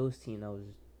by a Bills team that was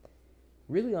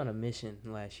really on a mission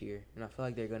last year, and I feel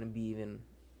like they're going to be even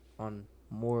on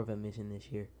more of a mission this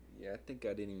year. Yeah, I think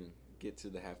I didn't even get to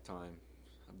the halftime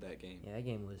of that game. Yeah, that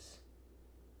game was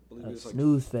I believe it was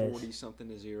snooze like fest. 40-something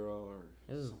to 0 or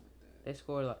something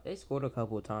like that. They scored a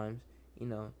couple of times. I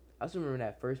just remember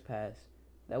that first pass.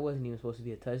 That wasn't even supposed to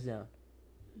be a touchdown.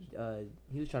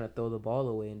 he was trying to throw the ball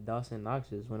away, and Dawson Knox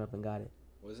just went up and got it.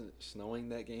 Wasn't it snowing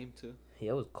that game too?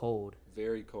 Yeah, it was cold.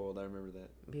 Very cold. I remember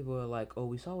that. People are like, "Oh,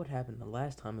 we saw what happened the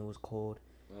last time it was cold."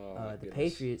 Oh my The goodness.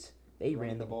 Patriots, they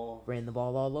Running the ball. ran the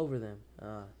ball all over them.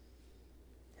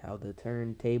 How the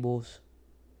turntables.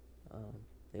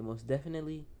 They most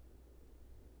definitely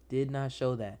did not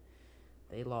show that.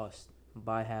 They lost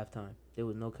by halftime. There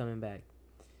was no coming back.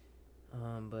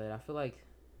 But I feel like,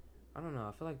 I don't know.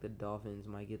 I feel like the Dolphins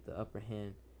might get the upper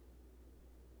hand.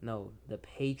 No, the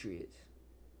Patriots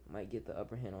might get the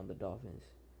upper hand on the Dolphins.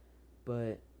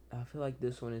 But I feel like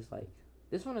this one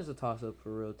is a toss up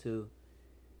for real too.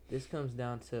 This comes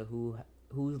down to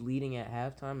who's leading at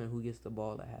halftime and who gets the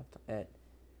ball at halftime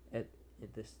at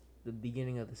the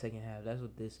beginning of the second half. That's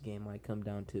what this game might come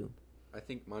down to. I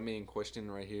think my main question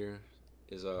right here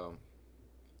is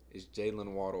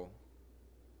Jalen Waddle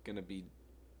gonna be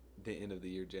the end of the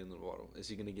year? Jalen Waddle, is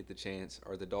he gonna get the chance?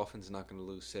 Are the Dolphins not gonna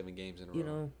lose 7 games in a row? You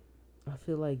know, I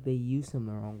feel like they used him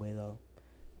the wrong way though,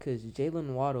 because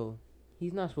Jalen Waddle,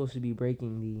 he's not supposed to be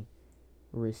breaking the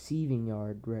receiving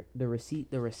yard the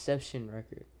reception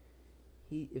record.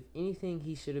 If anything,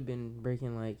 he should have been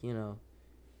breaking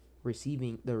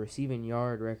receiving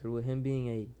yard record. With him being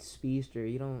a speedster,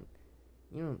 you don't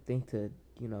think to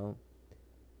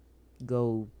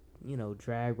go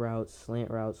drag routes, slant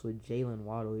routes with Jalen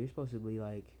Waddle. You're supposed to be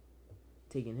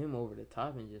taking him over the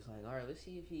top and just all right, let's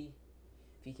see if he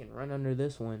can run under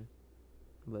this one.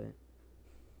 But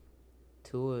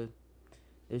Tua,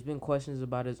 there's been questions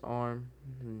about his arm,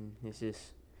 and it's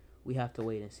just we have to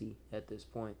wait and see at this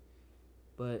point.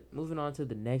 But moving on to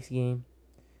the next game,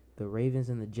 the Ravens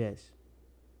and the Jets.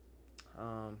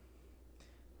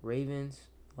 Ravens,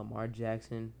 Lamar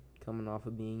Jackson coming off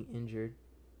of being injured.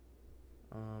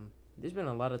 There's been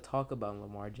a lot of talk about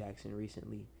Lamar Jackson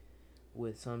recently,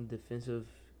 with some defensive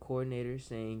coordinators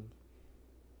saying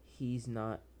he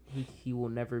will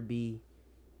never be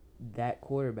that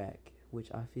quarterback,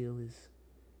 which I feel is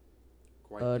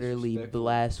Quite utterly disrespectful.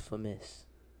 blasphemous.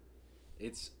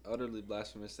 It's utterly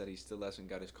blasphemous that he still hasn't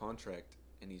got his contract,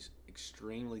 and he's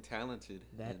extremely talented.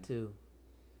 That too.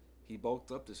 He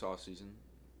bulked up this offseason.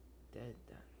 That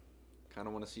Kind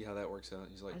of want to see how that works out.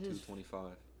 He's like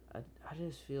 225. I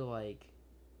just feel like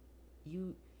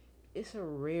it's a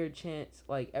rare chance.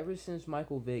 Ever since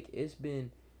Michael Vick, it's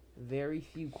been very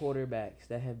few quarterbacks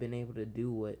that have been able to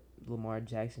do what Lamar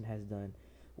Jackson has done,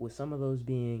 with some of those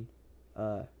being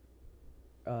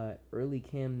early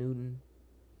Cam Newton,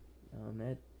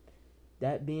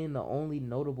 that being the only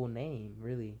notable name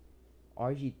really.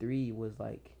 RG3 was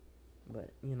but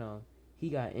he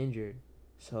got injured,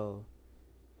 so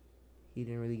he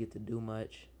didn't really get to do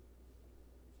much.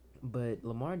 But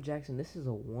Lamar Jackson, this is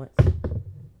a once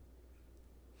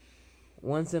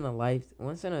in a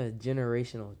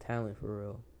generational talent for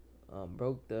real.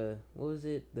 Broke the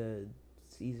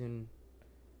season.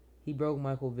 He broke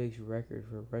Michael Vick's record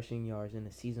for rushing yards in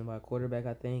a season by a quarterback,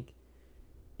 I think,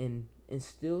 and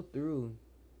still threw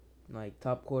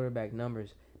top quarterback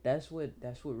numbers. That's what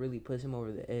really puts him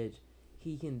over the edge.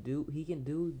 He can do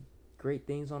great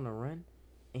things on the run,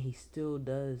 and he still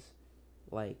does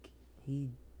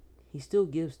he still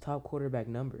gives top quarterback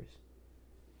numbers.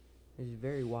 It's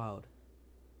very wild.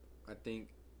 I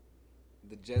think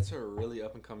the Jets are a really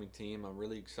up and coming team. I'm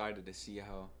really excited to see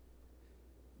how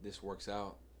this works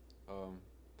out.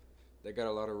 They got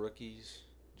a lot of rookies.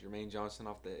 Jermaine Johnson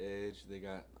off the edge. They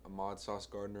got Ahmad Sauce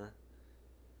Gardner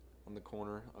on the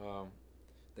corner.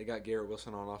 They got Garrett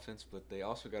Wilson on offense, but they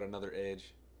also got another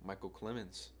edge, Michael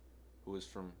Clemens, who is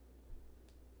from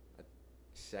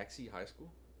Saxe High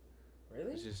School.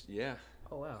 Really? It's just, yeah.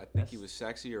 Oh wow. I think he was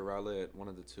Saxe or Rowlett, one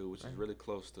of the two, which is really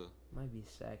close to might be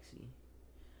Saxe.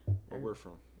 where we're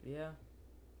from. Yeah.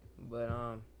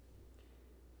 But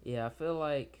yeah, I feel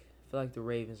like the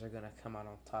Ravens are gonna come out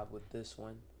on top with this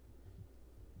one.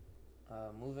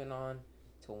 Moving on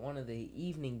to one of the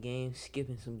evening games,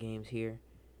 skipping some games here.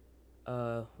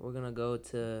 We're gonna go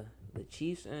to the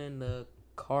Chiefs and the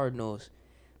Cardinals.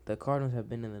 The Cardinals have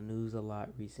been in the news a lot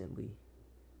recently.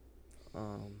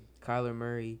 Kyler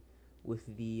Murray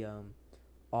with the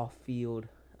off-field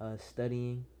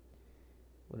studying,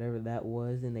 whatever that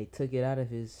was, and they took it out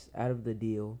of the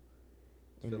deal.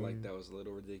 I feel like that was a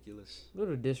little ridiculous. A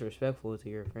little disrespectful to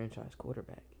your franchise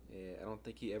quarterback. Yeah, I don't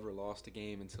think he ever lost a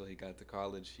game until he got to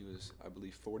college. He was, I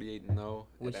believe, 48-0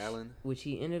 at Allen. Which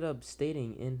he ended up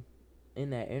stating in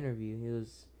that interview.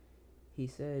 He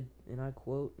said, and I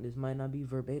quote, this might not be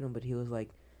verbatim, but he was like,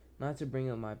 not to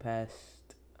bring up my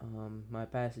past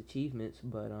achievements,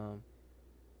 but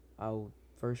I'll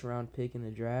first round pick in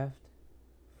the draft,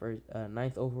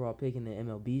 ninth overall pick in the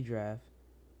MLB draft,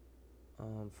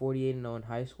 48-0 in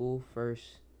high school.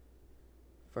 First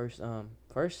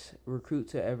recruit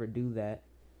to ever do that,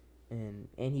 and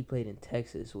he played in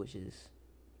Texas, which is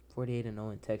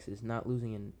 48-0 in Texas. Not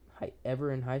losing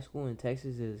ever in high school in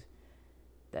Texas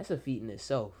that's a feat in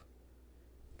itself,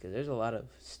 because there's a lot of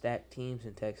stacked teams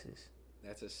in Texas.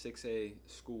 That's a 6A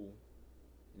school,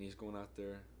 and he's going out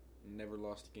there, never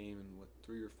lost a game in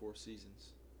 3 or 4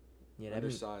 seasons. Yeah,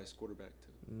 undersized quarterback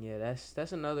too. Yeah,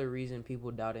 that's another reason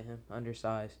people doubted him.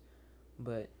 Undersized,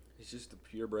 but he's just a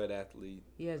purebred athlete.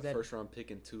 He has that first round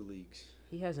pick in 2 leagues.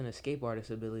 He has an escape artist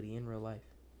ability in real life.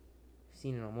 I've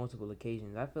seen it on multiple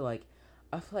occasions. I feel like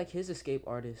his escape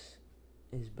artist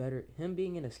is better. Him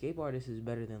being an escape artist is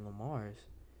better than Lamar's.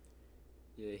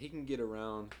 Yeah, he can get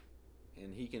around,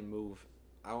 and he can move.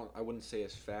 I wouldn't say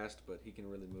as fast, but he can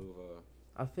really move.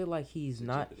 I feel like he's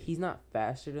not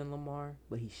faster than Lamar,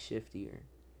 but he's shiftier.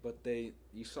 But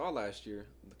you saw last year,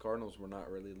 the Cardinals were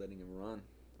not really letting him run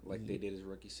like they did his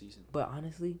rookie season. But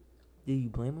honestly, do you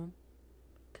blame him?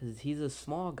 Because he's a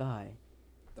small guy.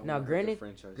 Now, granted,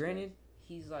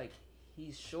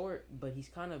 he's short, but he's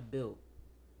kind of built.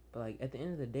 But like at the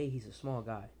end of the day, he's a small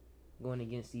guy going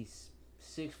against these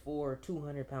 6'4",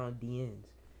 200-pound DNs.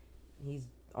 He's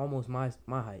almost my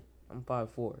height. I'm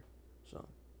 5'4", so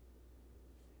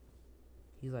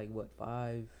he's like what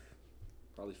 5?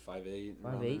 Probably 5'8".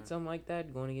 5'8", something like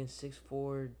that, going against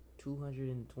 6'4",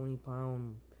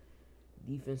 220-pound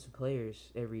defensive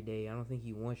players every day. I don't think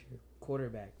you want your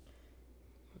quarterback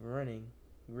running,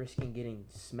 risking getting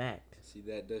smacked. See,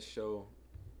 that does show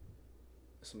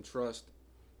some trust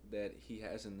that he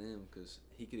has in them, because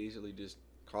he could easily just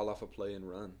call off a play and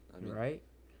run. Right.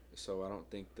 So I don't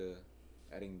think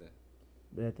adding the.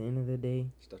 But at the end of the day,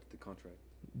 stuck to the contract.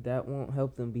 That won't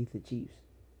help them beat the Chiefs,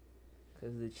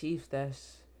 because the Chiefs,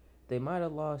 they might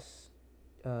have lost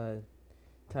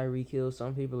Tyreek Hill.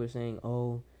 Some people are saying,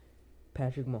 oh,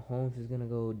 Patrick Mahomes is gonna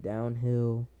go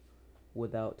downhill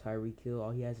without Tyreek Hill.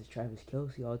 All he has is Travis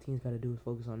Kelce. All the team's got to do is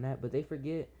focus on that. But they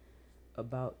forget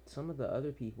about some of the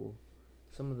other people,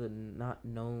 some of the not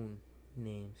known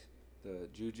names. The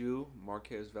Juju,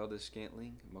 Marquez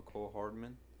Valdez-Scantling, McCole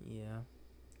Hardman. Yeah,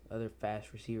 other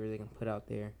fast receivers they can put out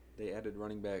there. They added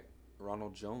running back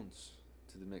Ronald Jones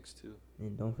to the mix too.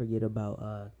 And don't forget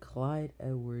about Clyde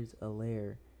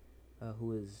Edwards-Helaire,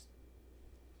 who is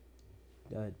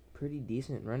a pretty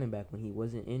decent running back when he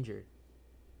wasn't injured.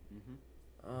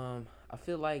 I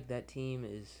feel like that team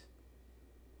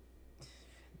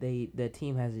that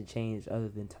team hasn't changed other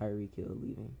than Tyreek Hill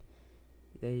leaving.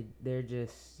 They're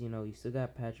just, you still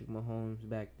got Patrick Mahomes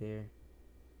back there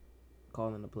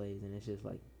calling the plays, and it's just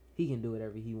like he can do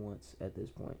whatever he wants at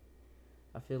this point.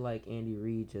 I feel like Andy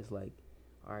Reid just like,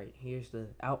 all right, here's the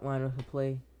outline of the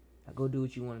play. Now go do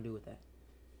what you want to do with that.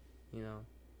 And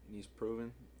he's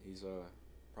proven he's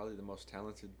probably the most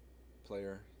talented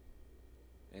player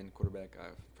and quarterback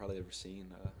I've probably ever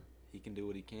seen. He can do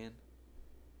what he can.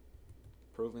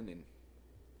 Proven, and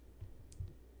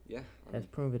has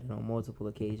proven it on multiple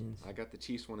occasions. I got the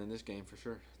Chiefs one in this game for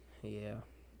sure. Yeah.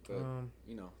 But,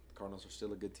 the Cardinals are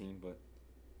still a good team, but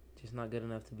just not good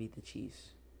enough to beat the Chiefs.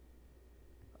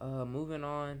 Moving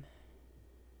on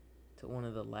to one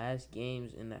of the last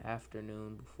games in the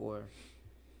afternoon before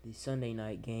the Sunday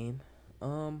night game.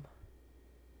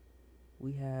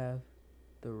 We have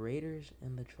the Raiders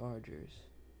and the Chargers.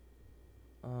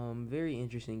 Very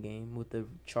interesting game, with the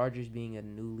Chargers being a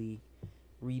newly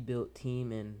rebuilt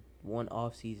team in one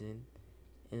off-season,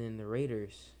 and then the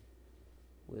Raiders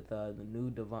with the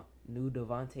new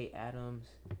Devontae Adams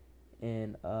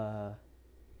and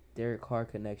Derek Carr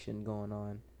connection going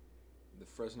on. The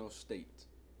Fresno State.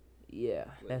 Yeah,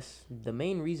 that's the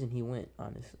main reason he went,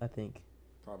 I think.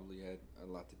 Probably had a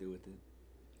lot to do with it.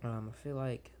 I feel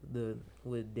like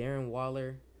with Darren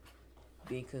Waller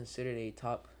being considered a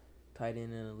top tight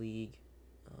end in the league,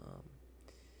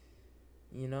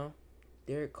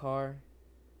 Derek Carr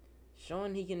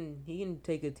showing he can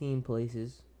take a team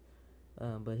places,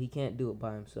 but he can't do it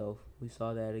by himself. We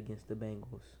saw that against the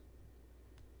Bengals.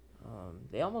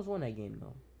 They almost won that game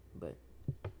though, but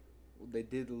they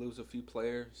did lose a few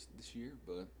players this year,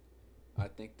 but I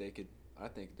think they're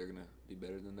gonna be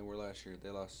better than they were last year.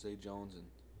 They lost Zay Jones and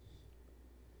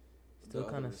still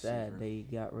kind of sad they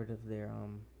got rid of their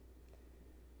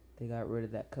they got rid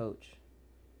of that coach,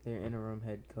 their interim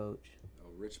head coach.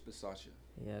 Oh, Rich Bisaccia.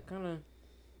 Yeah, kind of.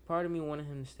 Part of me wanted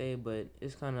him to stay, but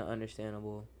it's kind of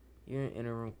understandable. You're an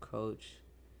interim coach.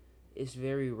 It's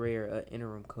very rare an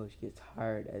interim coach gets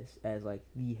hired as like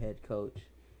the head coach.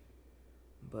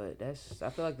 But I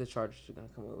feel like the Chargers are gonna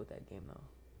come away with that game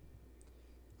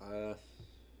though.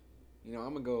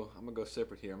 I'm gonna go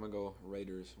separate here. I'm gonna go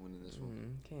Raiders winning this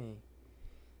one. Okay.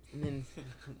 And then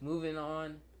moving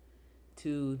on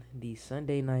to the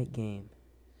Sunday night game.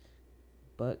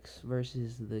 Bucks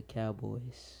versus the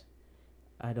Cowboys.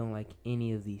 I don't like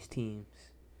any of these teams.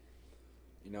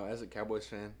 As a Cowboys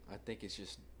fan, I think it's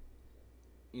just,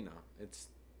 it's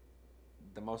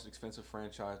the most expensive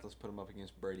franchise. Let's put them up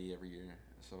against Brady every year.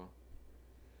 So,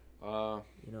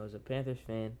 As a Panthers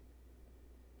fan,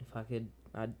 if I could,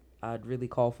 I'd really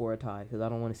call for a tie because I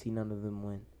don't want to see none of them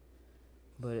win.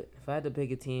 But if I had to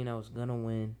pick a team that was gonna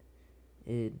win,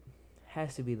 it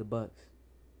has to be the Bucks.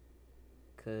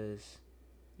 Cause,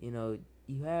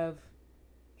 you have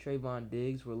Trayvon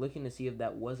Diggs. We're looking to see if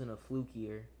that wasn't a fluke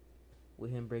year with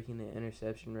him breaking the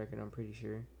interception record. I'm pretty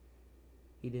sure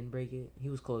he didn't break it. He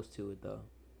was close to it though.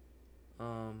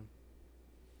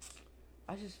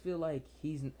 I just feel like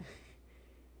he's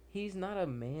not a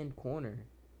man corner.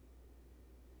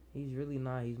 He's really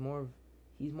not. He's more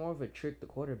of a trick the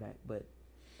quarterback. But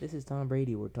this is Tom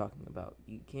Brady we're talking about.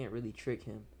 You can't really trick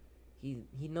him.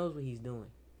 He knows what he's doing.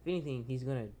 If anything, he's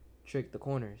gonna trick the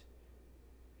corners.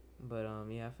 But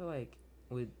I feel like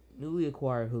with newly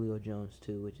acquired Julio Jones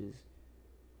too, which is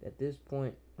at this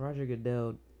point, Roger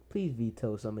Goodell, please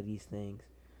veto some of these things,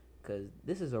 because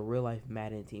this is a real life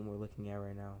Madden team we're looking at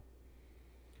right now.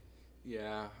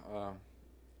 yeah,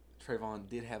 Trayvon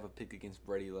did have a pick against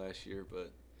Brady last year,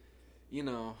 but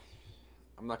I'm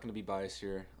not gonna be biased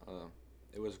here.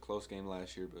 It was a close game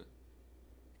last year, but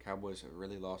Cowboys have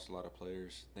really lost a lot of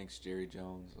players. Thanks Jerry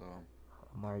Jones.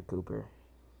 Amari Cooper.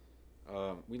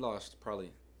 We lost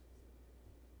probably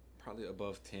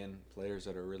above 10 players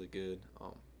that are really good.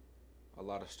 A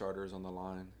lot of starters on the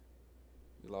line.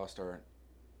 We lost our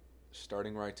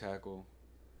starting right tackle,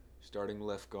 starting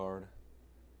left guard,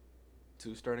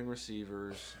 2 starting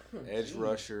receivers, edge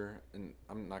rusher, and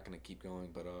I'm not gonna keep going,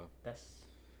 but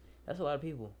that's a lot of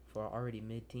people for an already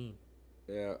mid team.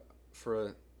 yeah,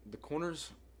 for the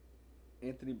corners,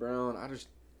 Anthony Brown, I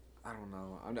don't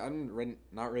know. I'm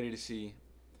not ready to see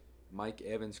Mike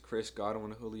Evans, Chris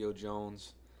Godwin, Julio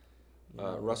Jones,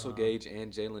 Russell Gage,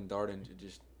 and Jalen Darden to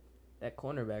just that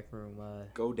cornerback room.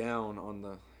 Go down on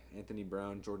the Anthony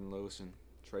Brown, Jordan Lewis, and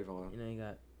Trayvon. You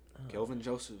got Kelvin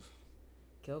Joseph,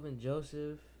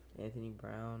 Anthony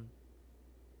Brown,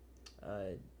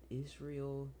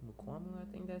 Israel Mukwamo, I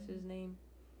think that's his name.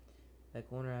 That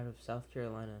corner out of South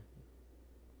Carolina.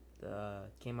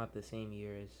 Came out the same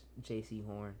year as J.C.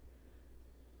 Horn.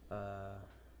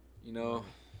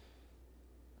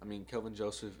 Kelvin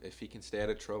Joseph, if he can stay out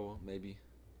of trouble, maybe.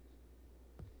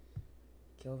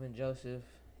 Kelvin Joseph,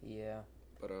 yeah.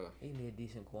 But he'd be a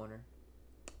decent corner.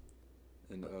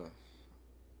 And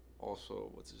also,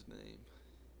 what's his name?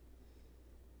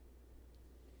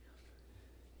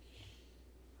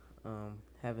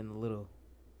 Having a little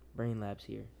brain lapse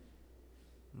here.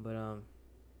 But I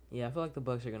feel like the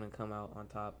Bucks are gonna come out on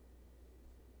top.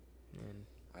 And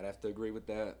I'd have to agree with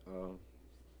that.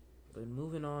 But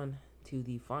moving on to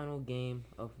the final game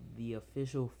of the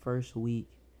official first week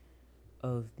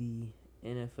of the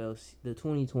NFL, the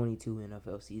 2022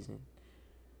 NFL season.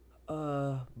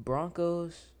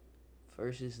 Broncos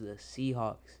versus the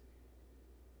Seahawks.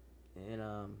 And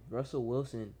Russell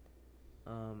Wilson.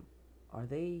 Are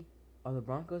the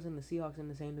Broncos and the Seahawks in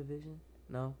the same division?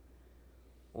 No.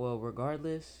 Well,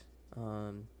 regardless,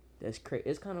 it's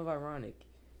kind of ironic.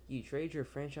 You trade your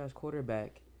franchise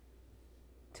quarterback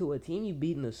to a team you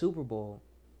beat in the Super Bowl,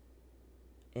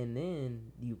 and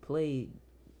then you're playing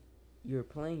your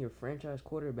franchise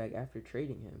quarterback after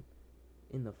trading him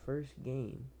in the first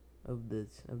game of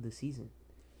the season.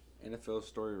 NFL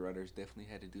story writers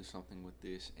definitely had to do something with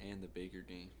this and the Baker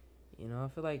game. I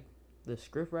feel like the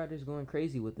script writer's going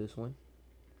crazy with this one.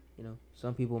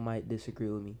 Some people might disagree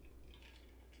with me.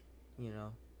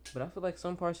 But I feel like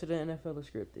some parts of the NFL are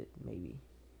scripted, maybe.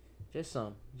 Just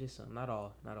some, not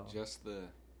all. Just the.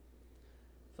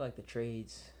 I feel like the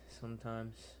trades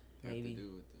sometimes maybe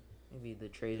the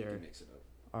trades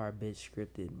are a bit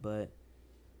scripted, but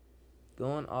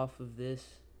going off of this,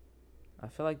 I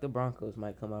feel like the Broncos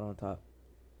might come out on top.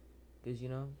 Cause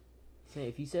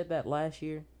if you said that last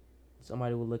year,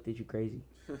 somebody would look at you crazy.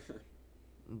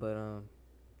 But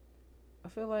I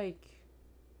feel like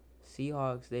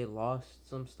Seahawks, they lost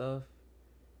some stuff,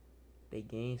 they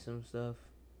gained some stuff,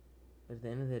 but at the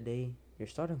end of the day, your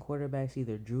starting quarterback's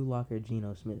either Drew Lock or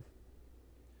Geno Smith.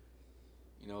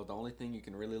 The only thing you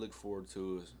can really look forward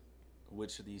to is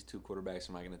which of these 2 quarterbacks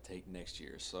am I going to take next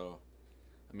year. So,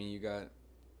 you got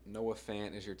Noah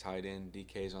Fant as your tight end.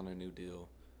 DK's on a new deal.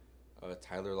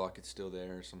 Tyler Lockett's still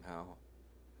there somehow.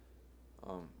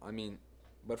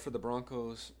 But for the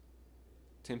Broncos,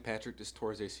 Tim Patrick just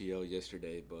tore his ACL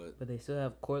yesterday, but But they still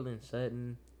have Cortland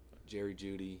Sutton. Jerry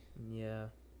Jeudy, Yeah.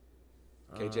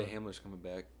 KJ Hamler's coming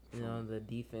back. You know, the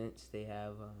defense, they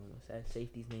have, what's that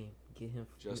safety's name? Get him.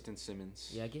 Justin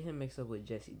Simmons. Yeah, I get him mixed up with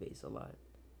Jesse Bates a lot.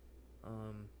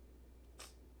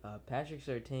 Patrick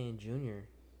Surtain Jr.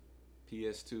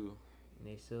 PS2.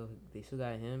 They still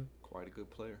got him. Quite a good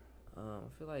player. I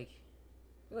feel like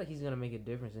he's gonna make a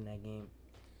difference in that game.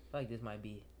 I feel like this might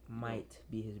be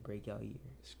his breakout year.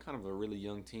 It's kind of a really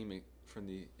young team, from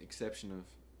the exception of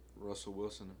Russell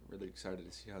Wilson. I'm really excited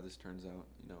to see how this turns out.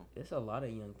 There's a lot of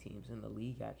young teams in the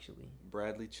league actually.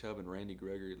 Bradley Chubb and Randy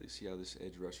Gregory. Let's see how this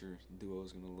edge rusher duo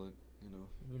is gonna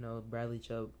look. Bradley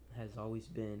Chubb has always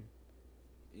been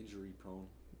injury prone.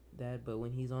 But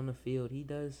when he's on the field, he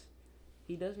does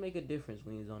make a difference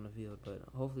when he's on the field. But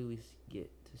hopefully we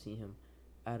get to see him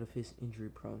out of his injury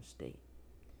prone state.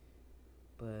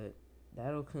 But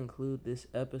that'll conclude this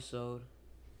episode.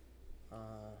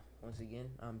 Once again,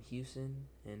 I'm Houston,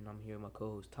 and I'm here with my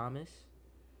co-host Thomas.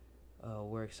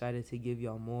 We're excited to give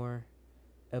y'all more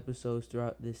episodes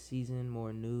throughout this season,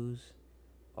 more news,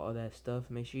 all that stuff.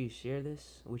 Make sure you share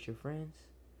this with your friends.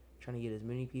 Trying to get as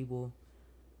many people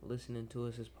listening to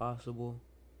us as possible.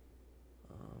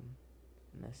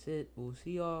 And that's it. We'll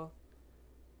see y'all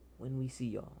when we see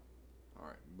y'all. All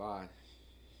right, bye.